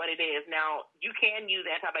depends on what it is. Now, you can use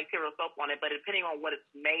antibacterial soap on it, but depending on what it's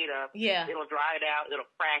made of, it'll dry it out, it'll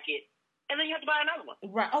crack it, and then you have to buy another one.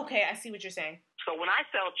 Right. Okay, I see what you're saying. So when I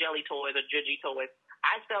sell jelly toys or judgy toys,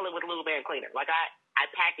 I sell it with lube and cleaner. Like I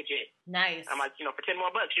package it. Nice. I'm like, for $10 more,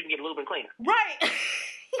 you can get lube and cleaner. Right.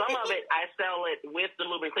 Some of it, I sell it with the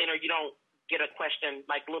lube and cleaner. You don't get a question,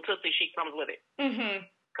 like the little Tootsie Sheet comes with it. Mm-hmm.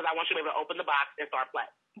 Because I want you to be able to open the box and start playing.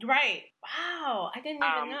 Right. Wow. I didn't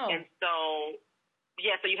even know. And so,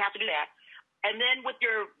 so you have to do that. And then with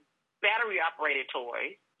your battery-operated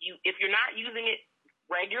toys, if you're not using it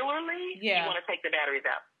regularly, you want to take the batteries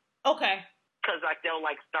out. Okay. Because they'll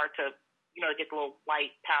start to, get the little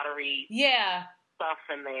white powdery stuff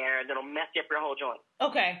in there, and it'll mess up your whole joint.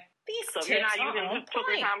 Okay. So if you're not using it 2 or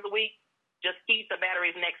 3 times a week, just keep the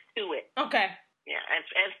batteries next to it. Okay. Yeah,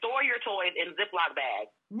 and store your toys in Ziploc bags.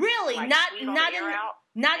 Really? Not in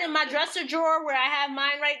my dresser drawer where I have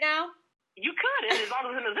mine right now? You could, as long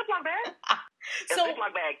as it's in a Ziploc bag. A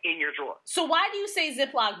Ziploc bag in your drawer. So why do you say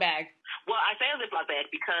Ziploc bag? Well, I say a Ziploc bag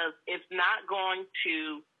because it's not going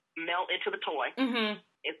to melt into the toy. Mm-hmm.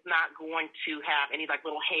 It's not going to have any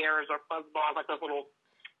little hairs or fuzz balls, like those little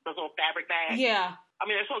fabric bags. Yeah. I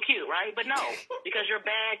mean, they're so cute, right? But no, because your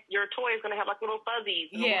toy is going to have little fuzzies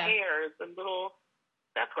and little hairs and little,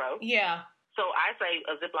 that's gross. Yeah. So I say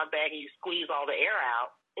a Ziploc bag and you squeeze all the air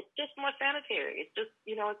out. It's just more sanitary. It's just,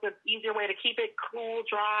 it's an easier way to keep it cool,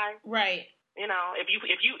 dry. Right. If you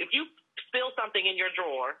spill something in your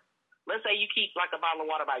drawer, let's say you keep a bottle of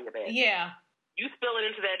water by your bed. Yeah. You spill it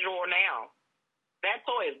into that drawer now, that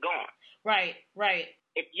toy is gone. Right.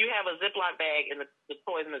 If you have a Ziploc bag and the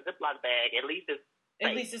toy's in a Ziploc bag, at least it's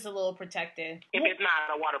safe. At least it's a little protected. If it's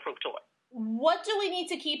not a waterproof toy. What do we need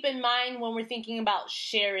to keep in mind when we're thinking about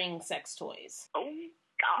sharing sex toys? Oh,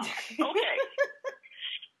 God. Okay.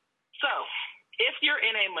 So, if you're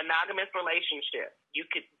in a monogamous relationship,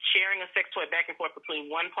 sharing a sex toy back and forth between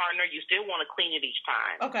one partner, you still want to clean it each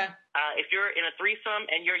time. Okay. If you're in a threesome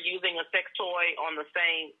and you're using a sex toy on the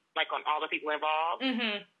same, on all the people involved,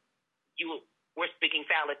 we're speaking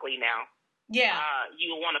phallically now. Yeah.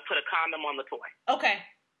 You want to put a condom on the toy. Okay.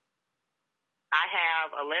 I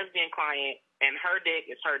have a lesbian client, and her dick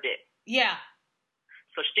is her dick. Yeah.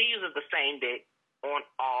 So she uses the same dick on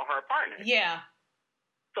all her partners. Yeah.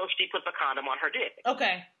 So she puts a condom on her dick.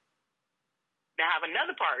 Okay. Now I have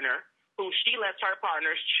another partner who she lets her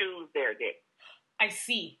partners choose their dick. I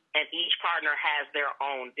see. And each partner has their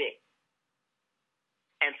own dick.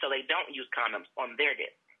 And so they don't use condoms on their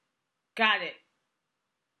dick. Got it.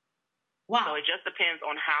 Wow. So it just depends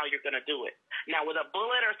on how you're going to do it. Now, with a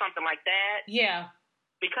bullet or something like that,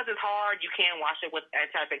 because it's hard, you can wash it with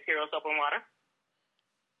antibacterial soap and water.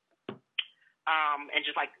 And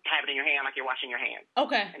just have it in your hand like you're washing your hands.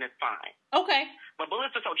 Okay. And it's fine. Okay. But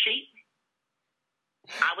bullets are so cheap,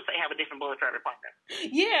 I would say have a different bullet for every partner.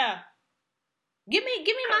 Yeah. Give me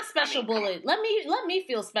my special bullet. Let me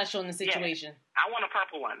feel special in the situation. Yeah. I want a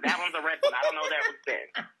purple one. That one's a red one. I don't know that one's big.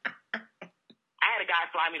 I had a guy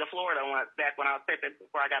fly me to Florida once back when I was pimping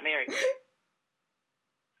before I got married.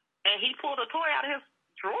 And he pulled a toy out of his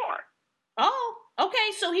drawer. Oh, okay.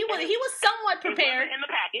 So he was somewhat prepared. It wasn't in the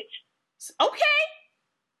package. Okay.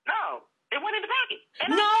 No, it went in the package.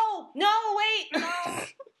 And no, wait. No.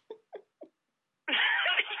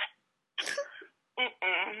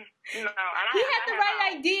 No. He had the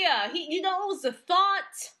right idea. It was the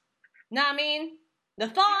thought. Know what I mean? The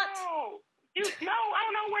thought. No, I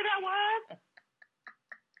don't know where that was.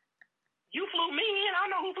 You flew me in. I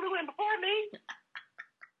don't know who flew in before me.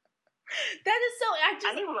 That is so. And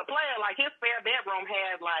he was a player. His spare bedroom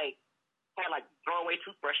had throwaway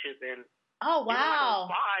toothbrushes and. Oh wow!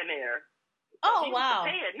 In there. Oh wow!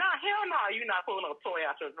 No, hell no! You're not pulling a toy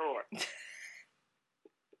out your drawer. It's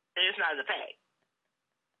not in the pack.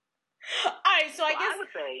 All right, so I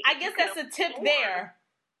guess that's a tip there.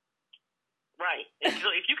 Right. And so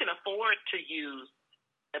if you can afford to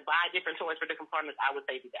buy different toys for different partners, I would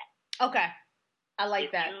say do that. Okay. I like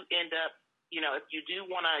that. If you end up, if you do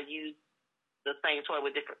want to use the same toy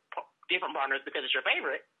with different partners because it's your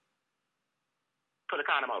favorite, put a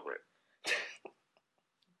condom over it.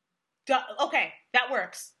 Okay, that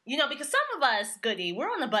works. Because some of us, Goody, we're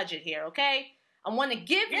on a budget here, okay? I want to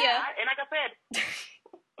give you... and like I said,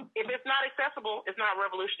 if it's not accessible, it's not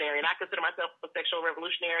revolutionary. And I consider myself a sexual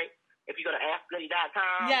revolutionary. If you go to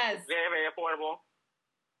AskGoody.com, it's very, very affordable.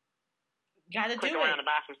 Gotta click do around it. and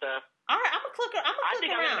buy some stuff. All right, I'm gonna click around. I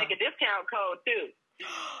think I'm gonna make a discount code too.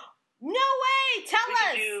 No way! Tell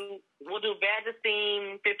us. We'll do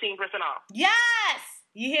Badgesteam 15% off. Yes!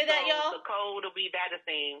 You hear that, y'all? The code will be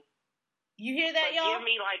Badgesteam. You hear that, y'all? Give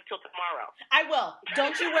me till tomorrow. I will.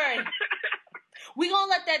 Don't you worry. We gonna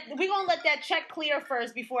let that check clear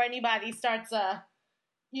first before anybody starts buying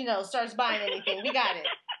anything. We got it.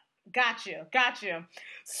 Got you.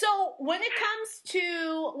 So when it comes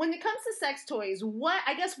to sex toys, what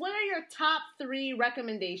are your top 3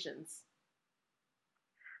 recommendations?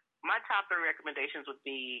 My top 3 recommendations would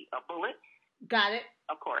be a bullet. Got it.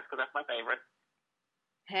 Of course, because that's my favorite.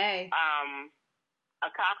 Hey. A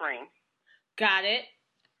cock ring. Got it.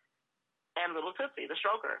 And little Tootsie, the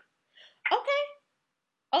stroker. Okay.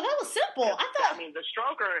 Oh, that was simple. The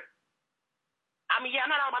stroker. I'm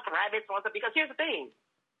not all about the rabbits and stuff, because here's the thing.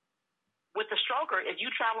 With the stroker, if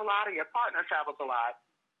you travel a lot or your partner travels a lot,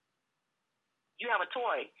 you have a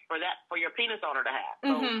toy for your penis owner to have.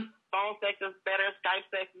 So phone sex is better, Skype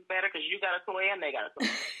sex is better, because you got a toy and they got a toy.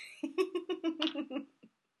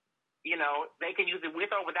 They can use it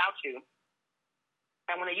with or without you.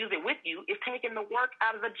 And when they use it with you, it's taking the work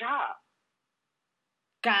out of the job.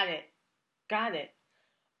 Got it.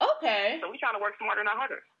 Okay. So we trying to work smarter, not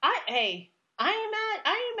harder. I ain't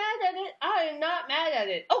mad at it. I am not mad at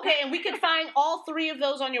it. Okay, and we can find all 3 of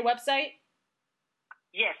those on your website?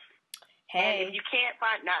 Yes. Hey. And if you can't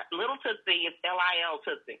find, not Little Tootsie, it's Lil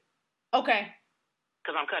Tootsie. Okay.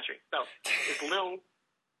 Because I'm country. So it's Lil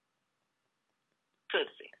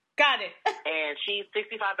Tootsie. Got it. And she's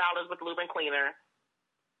 $65 with lube and cleaner.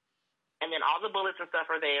 And then all the bullets and stuff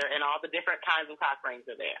are there, and all the different kinds of cock rings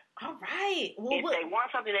are there. All right. Well, if they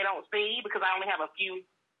want something they don't see, because I only have a few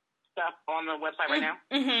stuff on the website right now,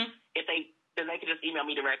 then they can just email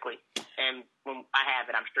me directly. And when I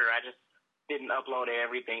have it, I'm sure. I just didn't upload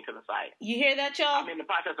everything to the site. You hear that, y'all? I'm in the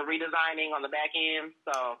process of redesigning on the back end,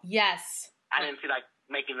 so yes, I didn't feel like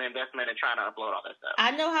making the investment and trying to upload all that stuff.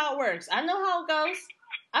 I know how it works. I know how it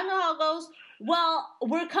goes. Well,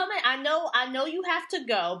 we're coming. I know you have to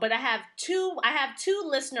go, but I have two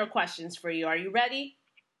listener questions for you. Are you ready?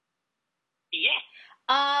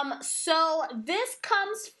 Yeah. So this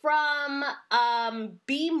comes from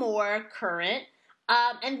Be More Current.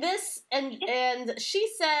 And she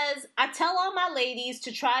says, I tell all my ladies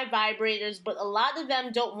to try vibrators, but a lot of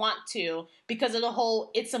them don't want to because of the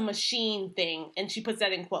whole "it's a machine" thing, and she puts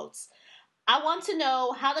that in quotes. I want to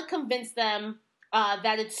know how to convince them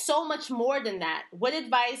that it's so much more than that. What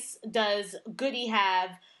advice does Goody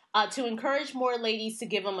have to encourage more ladies to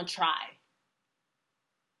give them a try?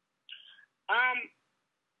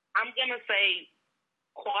 I'm going to say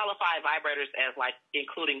qualify vibrators as, like,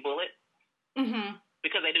 including bullets. Mm-hmm.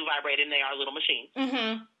 Because they do vibrate and they are little machines.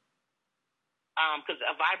 Mm-hmm. Because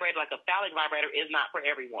a vibrator, like a phallic vibrator, is not for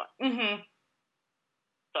everyone. Mm-hmm.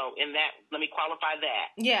 So in that, let me qualify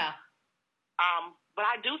that. Yeah. But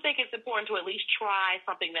I do think it's important to at least try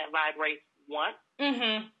something that vibrates once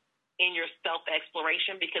in your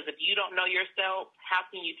self-exploration, because if you don't know yourself, how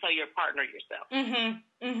can you tell your partner yourself? Mm-hmm.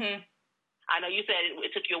 Mm-hmm. I know you said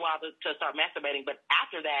it took you a while to start masturbating, but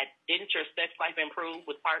after that, didn't your sex life improve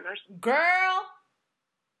with partners? Girl,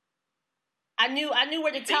 I knew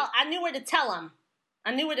where to tell. I knew where to tell him.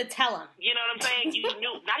 You know what I'm saying? You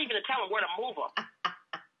knew not even to tell him where to move them.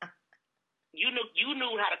 You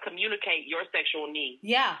knew how to communicate your sexual needs.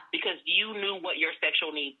 Yeah. Because you knew what your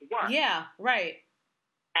sexual needs were. Yeah. Right.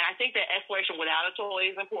 And I think that exploration without a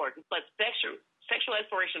toy is important, but sexual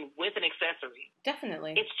exploration with an accessory,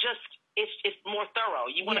 definitely. It's more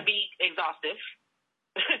thorough. You want to be exhaustive.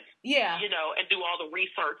 Yeah. And do all the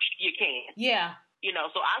research you can. Yeah.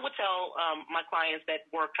 So I would tell my clients that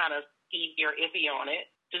were kind of skeevy or iffy on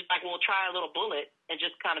it, just like, well, try a little bullet and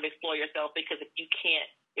just kind of explore yourself, because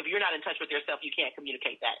if you're not in touch with yourself, you can't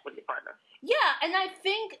communicate that with your partner. Yeah, and I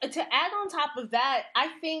think to add on top of that, I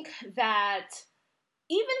think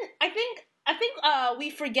we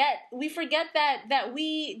forget that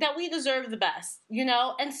we deserve the best,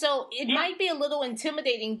 and so it might be a little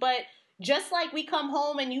intimidating, but just like we come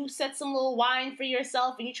home and you set some little wine for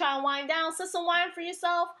yourself and you try and wind down, set some wine for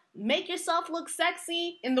yourself, make yourself look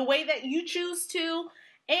sexy in the way that you choose to,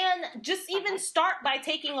 and just even start by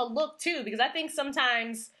taking a look too, because I think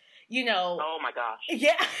sometimes, Oh my gosh.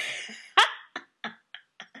 Yeah.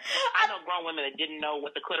 I know grown women that didn't know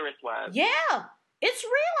what the clitoris was. Yeah. It's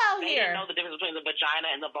real out here. They didn't know the difference between the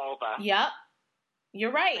vagina and the vulva. Yep.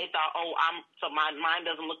 You're right. They thought, so mine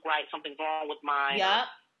doesn't look right, something's wrong with mine. Yep.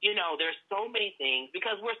 There's so many things,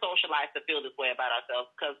 because we're socialized to feel this way about ourselves,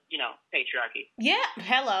 because, patriarchy. Yeah.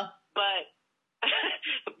 Hello. But,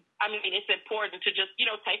 it's important to just,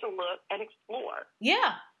 take a look and explore.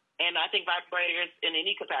 Yeah. And I think vibrators in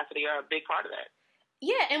any capacity are a big part of that.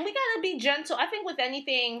 Yeah, and we gotta be gentle. I think with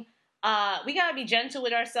anything, we gotta be gentle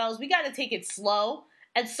with ourselves. We gotta take it slow.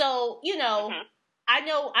 And so, I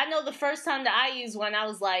know the first time that I used one, I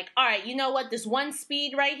was like, all right, you know what? This one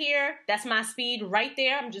speed right here, that's my speed right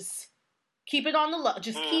there. I'm just keep it on the low.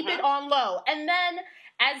 Just keep it on low. And then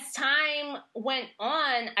as time went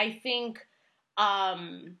on, I think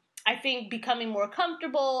becoming more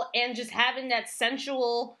comfortable and just having that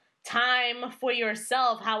sensual time for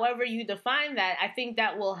yourself, however you define that, I think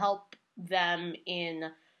that will help them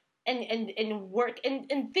in work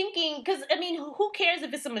and thinking, because I mean, who cares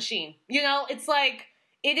if it's a machine? You know, it's like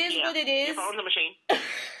it is what it is. Your phone's a machine.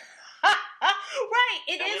 Right,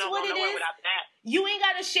 it is what it is. You ain't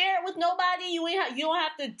got to share it with nobody. You don't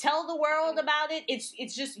have to tell the world about it.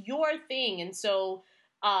 It's just your thing, and so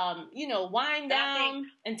wind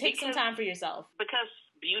down and take some time for yourself. Because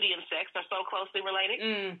beauty and sex are so closely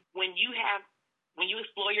related. When you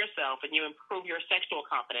explore yourself and you improve your sexual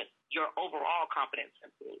confidence, your overall confidence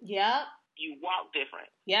improves. Yep. You walk different.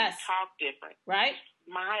 Yes. You talk different. Right.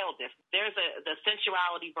 You smile different. There's the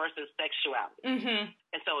sensuality versus sexuality.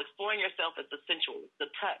 And so exploring yourself is the sensual, the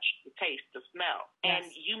touch, the taste, the smell. Yes.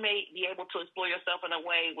 And you may be able to explore yourself in a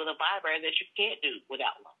way with a vibrator that you can't do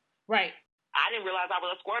without one. Right. I didn't realize I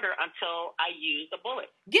was a squirter until I used a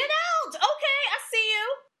bullet. Get out! Okay, I see you.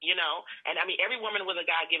 You know, and I mean, every woman with a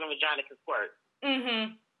God-given vagina can squirt.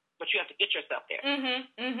 But you have to get yourself there.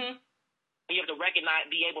 You have to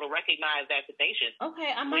be able to recognize that sensation.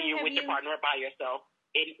 Okay, I might when you're with your partner or by yourself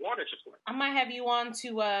in order to squirt. I might have you on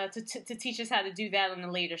to teach us how to do that on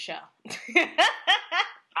a later show.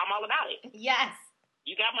 I'm all about it. Yes.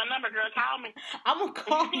 You got my number, girl. Call me. I'm gonna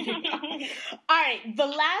call you. All right. The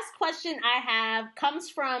last question I have comes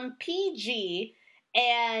from PG,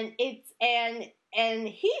 and he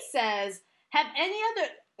says, "Have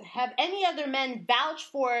any other men vouch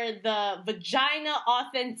for the vagina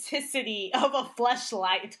authenticity of a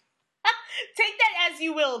fleshlight?" Take that as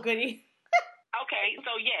you will, Goody. Okay,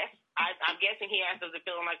 so yes, I'm guessing he answers it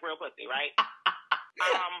feeling like real pussy, right?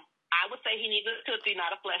 I would say he needs a Tootsie,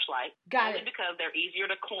 not a fleshlight. Got only it. Because they're easier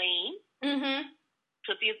to clean.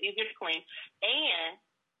 Tootsie is easier to clean. And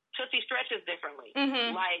Tootsie stretches differently.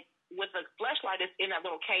 Like, with a fleshlight, it's in that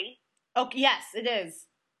little case. Okay, yes, it is.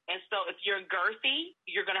 And so if you're girthy,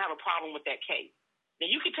 you're going to have a problem with that case. Now,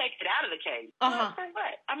 you can take it out of the case.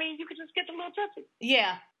 But, I mean, you can just get the little Tootsie.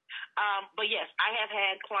 Yeah. But yes, I have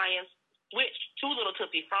had clients switch to little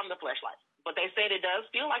Tootsie from the fleshlight. But they said it does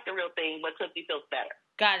feel like the real thing, but Tootsie feels better.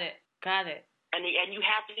 Got it. And you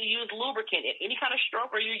have to use lubricant in any kind of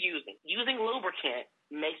stroker you're using. Using lubricant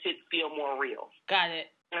makes it feel more real. Got it.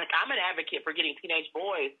 Like, I'm an advocate for getting teenage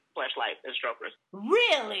boys fleshlights and strokers.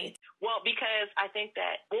 Really? Well, because I think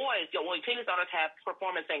that teenage daughters have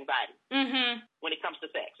performance anxiety when it comes to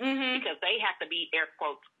sex. Because they have to be, air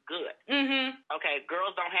quotes, good. Okay,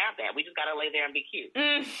 girls don't have that. We just got to lay there and be cute.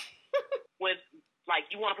 With, like,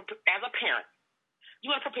 you want to, as a parent, you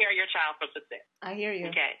want to prepare your child for success. I hear you.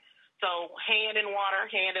 Okay. So hand in water,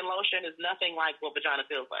 hand in lotion is nothing like what vagina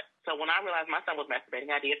feels like. So when I realized my son was masturbating,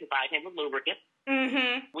 I did provide him with lubricant.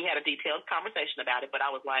 We had a detailed conversation about it, but I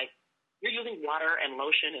was like, you're using water and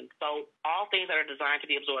lotion and soap, all things that are designed to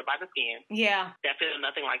be absorbed by the skin. Yeah. That feel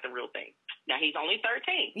nothing like the real thing. Now, he's only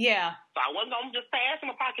 13. Yeah. So I wasn't going to just pass him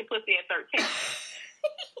a pocket pussy at 13.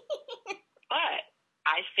 But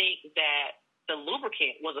I think that the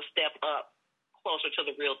lubricant was a step up closer to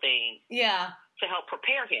the real thing. Yeah. To help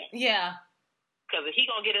prepare him. Yeah. Because if he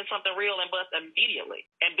gonna get in something real and bust immediately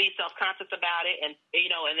and be self-conscious about it, and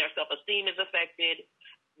and their self-esteem is affected,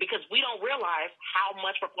 because we don't realize how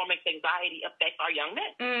much performance anxiety affects our young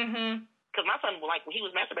men. Because my son, like, when he was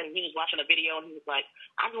masturbating, he was watching a video and he was like,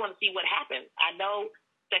 I just want to see what happens. I know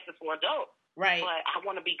sex is for adults. Right. But I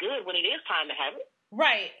want to be good when it is time to have it.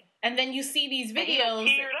 Right. And then you see these videos. And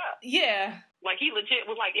he teared up. Yeah. Like, he legit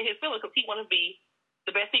was like in his feelings because he wanted to be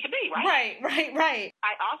the best he could be, right? Right.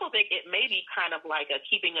 I also think it may be kind of like a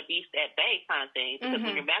keeping a beast at bay kind of thing, because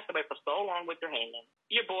when you masturbate for so long with your hand,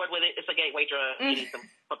 you're bored with it. It's a gateway drug. You need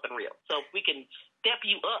something real. So if we can step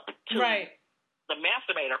you up to the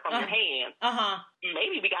masturbator from your hand,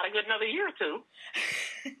 maybe we got a good another year or two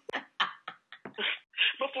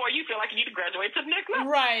before you feel like you need to graduate to the next level.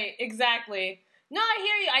 Right, exactly. No, I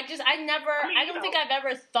hear you. I don't think I've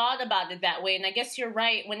ever thought about it that way. And I guess you're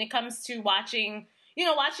right when it comes to watching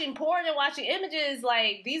porn and watching images.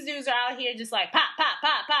 Like, these dudes are out here just like pop, pop,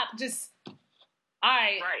 pop, pop. Just, all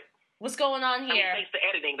right. Right. What's going on here? Thanks to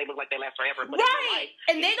editing, they look like they last forever. But right.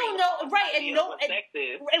 And they don't know. Right.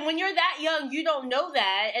 And when you're that young, you don't know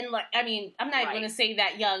that. And, like, I mean, I'm not even going to say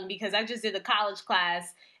that young, because I just did a college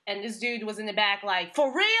class and this dude was in the back like,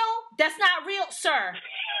 for real? That's not real? Sir,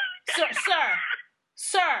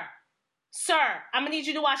 I'm going to need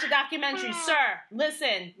you to watch a documentary. Sir,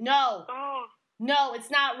 listen, no. No, it's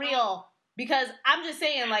not real. Because I'm just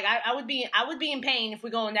saying, like, I would be in pain if we're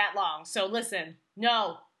going that long. So listen,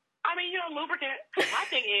 no. I mean, lubricant. My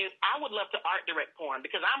thing is, I would love to art direct porn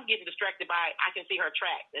because I'm getting distracted by I can see her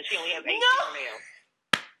tracks and she only has 8 fingernails.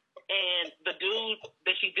 And the dude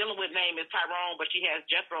that she's dealing with name is Tyrone, but she has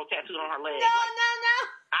Jethro tattooed on her leg. No.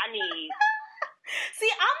 I need. See,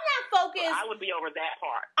 I'm not focused. I would be over that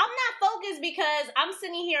part. I'm not focused because I'm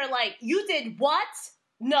sitting here like, you did what?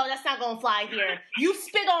 No, that's not gonna fly here. You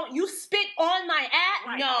spit on my ass?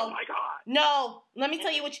 Right. No. Oh my God. No. Let me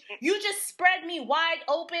tell you what you just spread me wide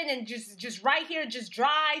open and just right here, just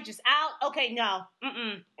dry, just out. Okay, no.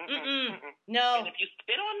 No. And if you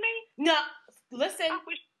spit on me? No. Listen.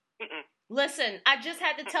 Listen, I just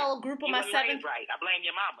had to tell a group of my seventh. Right. I blame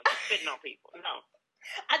your mama. You're spitting on people. No.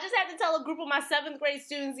 I just had to tell a group of my 7th grade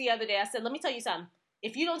students the other day. I said, let me tell you something.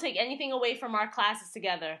 If you don't take anything away from our classes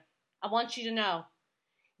together, I want you to know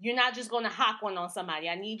you're not just going to hop one on somebody.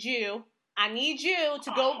 I need you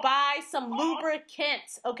to go buy some lubricant,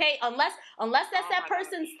 okay? Unless that's that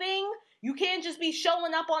person's thing, you can't just be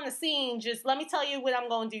showing up on the scene. Just let me tell you what I'm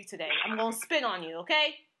going to do today. I'm going to spit on you,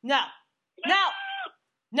 okay? No.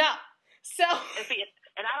 So.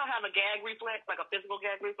 And I don't have a gag reflex, like a physical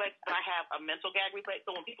gag reflex, but I have a mental gag reflex.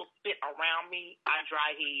 So when people spit around me, I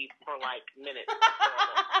dry heave for like minutes.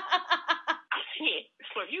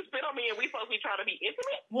 So if you spit on me and we supposed to be trying to be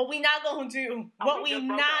intimate? What we not gonna do? What we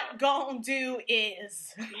not gonna do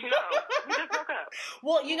is no, we just broke up.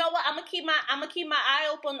 Well, you know what? I'm gonna keep my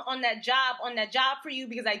eye open on that job for you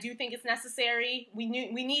because I do think it's necessary. We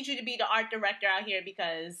need you to be the art director out here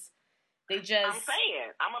because they just. I'm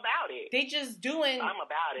saying I'm about it. They just doing. I'm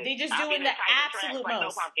about it. They just doing the absolute most. Like no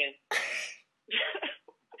pumpkin.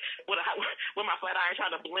 With my flat iron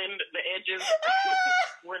trying to blend the edges,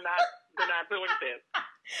 we're not doing this.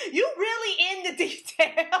 You really in the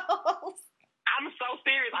details. I'm so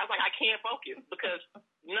serious. I was like, I can't focus because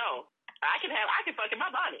no, I can fuck in my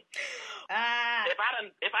body.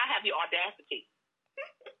 If I have the audacity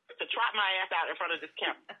to trot my ass out in front of this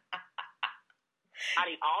camera, I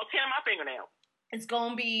need all 10 of my fingernails. It's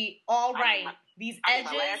gonna be all right. These edges,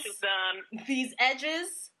 my lashes done. These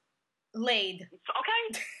edges laid.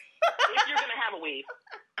 Okay. If you're gonna have a weave,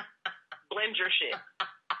 blend your shit.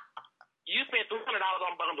 You spent $300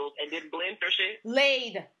 on bundles and didn't blend your shit.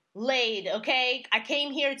 Laid. Okay, I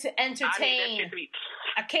came here to entertain.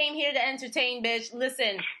 I came here to entertain, bitch.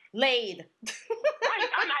 Listen, laid. Right,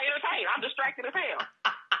 I'm not entertained. I'm distracted as hell.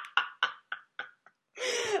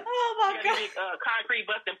 Oh my God! These concrete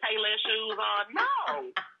busting Payless shoes on.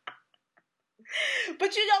 No.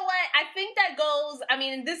 But you know what? I think that goes, I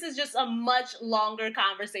mean, this is just a much longer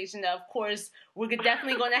conversation that, of course, we're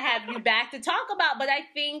definitely going to have you back to talk about. But I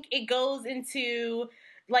think it goes into,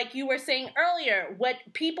 like you were saying earlier, what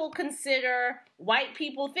people consider white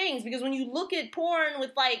people things. Because when you look at porn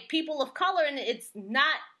with, like, people of color, and it's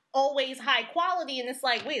not always high quality, and it's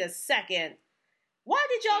like, wait a second. Why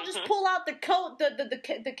did y'all just pull out the coat,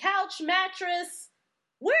 the couch mattress?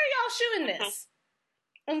 Where are y'all shooting this?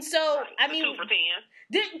 And so, I mean,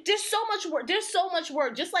 there's so much work. There's so much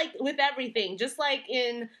work, just like with everything, just like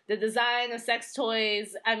in the design of sex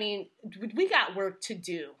toys. I mean, we got work to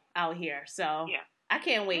do out here. So yeah. I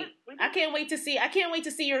can't wait. I can't wait to see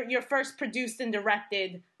your first produced and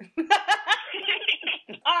directed. All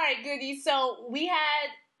right, Goody. So we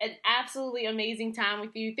had an absolutely amazing time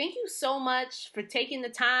with you. Thank you so much for taking the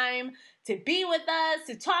time to be with us,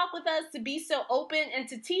 to talk with us, to be so open, and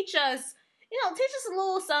to teach us. Teach us a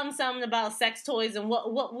little something about sex toys and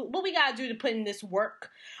what we gotta do to put in this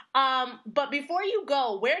work. But before you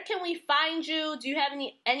go, where can we find you? Do you have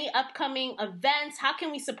any upcoming events? How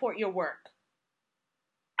can we support your work?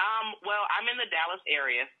 Well, I'm in the Dallas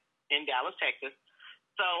area, in Dallas, Texas.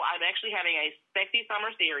 So I'm actually having a sexy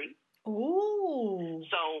summer series. Ooh.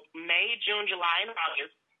 So May, June, July, and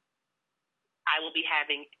August, I will be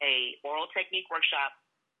having a oral technique workshop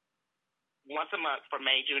once a month for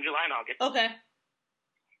May, June, July, and August. Okay.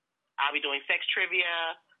 I'll be doing sex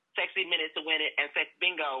trivia, sexy minutes to win it, and sex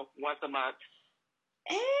bingo once a month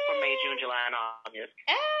for May, June, July, and August.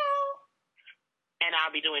 And I'll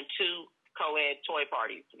be doing 2 co-ed toy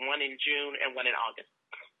parties, one in June and one in August.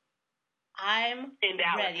 I'm in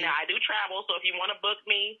Dallas. Ready. Now, I do travel, so if you want to book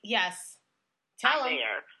me, yes, I'm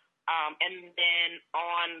there. And then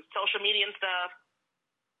on social media and stuff,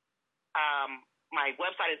 my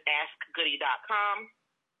website is askgoody.com.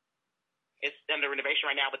 It's under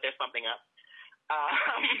renovation right now, but there's something up.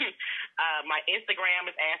 My Instagram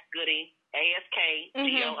is askgoody,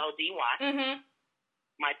 ASKGOODY. Mm-hmm.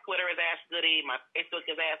 My Twitter is askgoody. My Facebook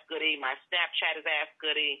is askgoody. My Snapchat is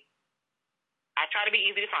askgoody. I try to be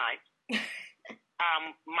easy to find.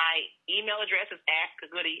 My email address is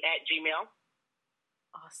askgoody@gmail.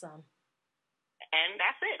 Awesome. And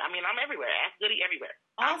that's it. I mean, I'm everywhere. Ask Goody everywhere.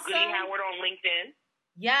 Awesome. I'm Goody Howard on LinkedIn.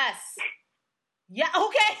 Yes. Yeah.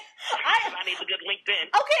 Okay. I need a good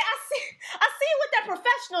LinkedIn. Okay. I see you with that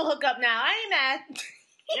professional hookup now. I ain't mad.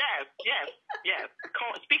 Yes.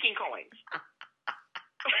 Speaking coins.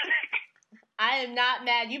 I am not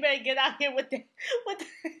mad. You better get out here with that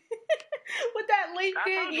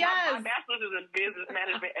LinkedIn. Yes. My bachelor's is in business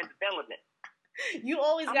management and development. You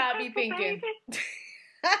always gotta be thinking.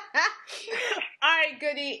 All right,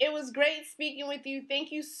 Goody. It was great speaking with you.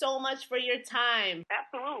 Thank you so much for your time.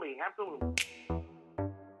 Absolutely.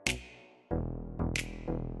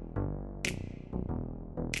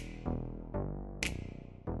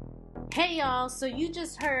 Hey y'all, so you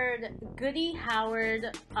just heard Goody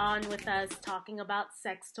Howard on with us talking about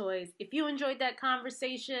sex toys. If you enjoyed that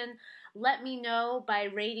conversation, let me know by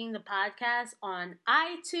rating the podcast on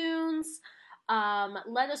iTunes.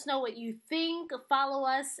 Let us know what you think. Follow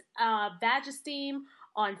us, Vagesteem,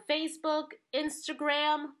 on Facebook,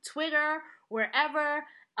 Instagram, Twitter, wherever.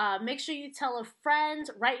 Make sure you tell a friend.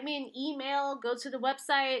 Write me an email. Go to the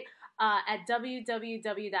website at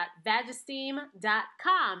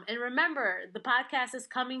www.vagesteem.com. And remember, the podcast is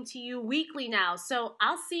coming to you weekly now. So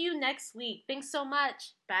I'll see you next week. Thanks so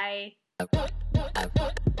much. Bye.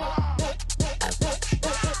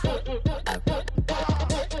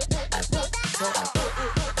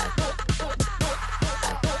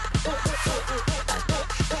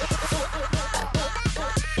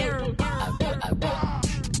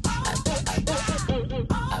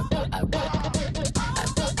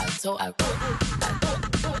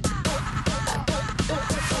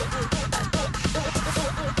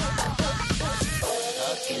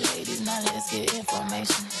 Okay, ladies, now let's get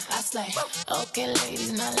information. I slay. Okay,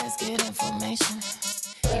 ladies, now let's get information.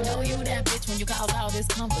 You know you that bitch when you cause all this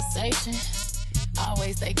conversation.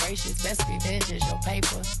 Always stay gracious, best revenge is your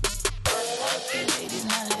paper. Okay, ladies,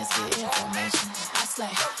 now let's get information. I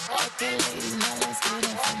slay. Okay, ladies, now let's get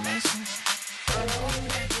information.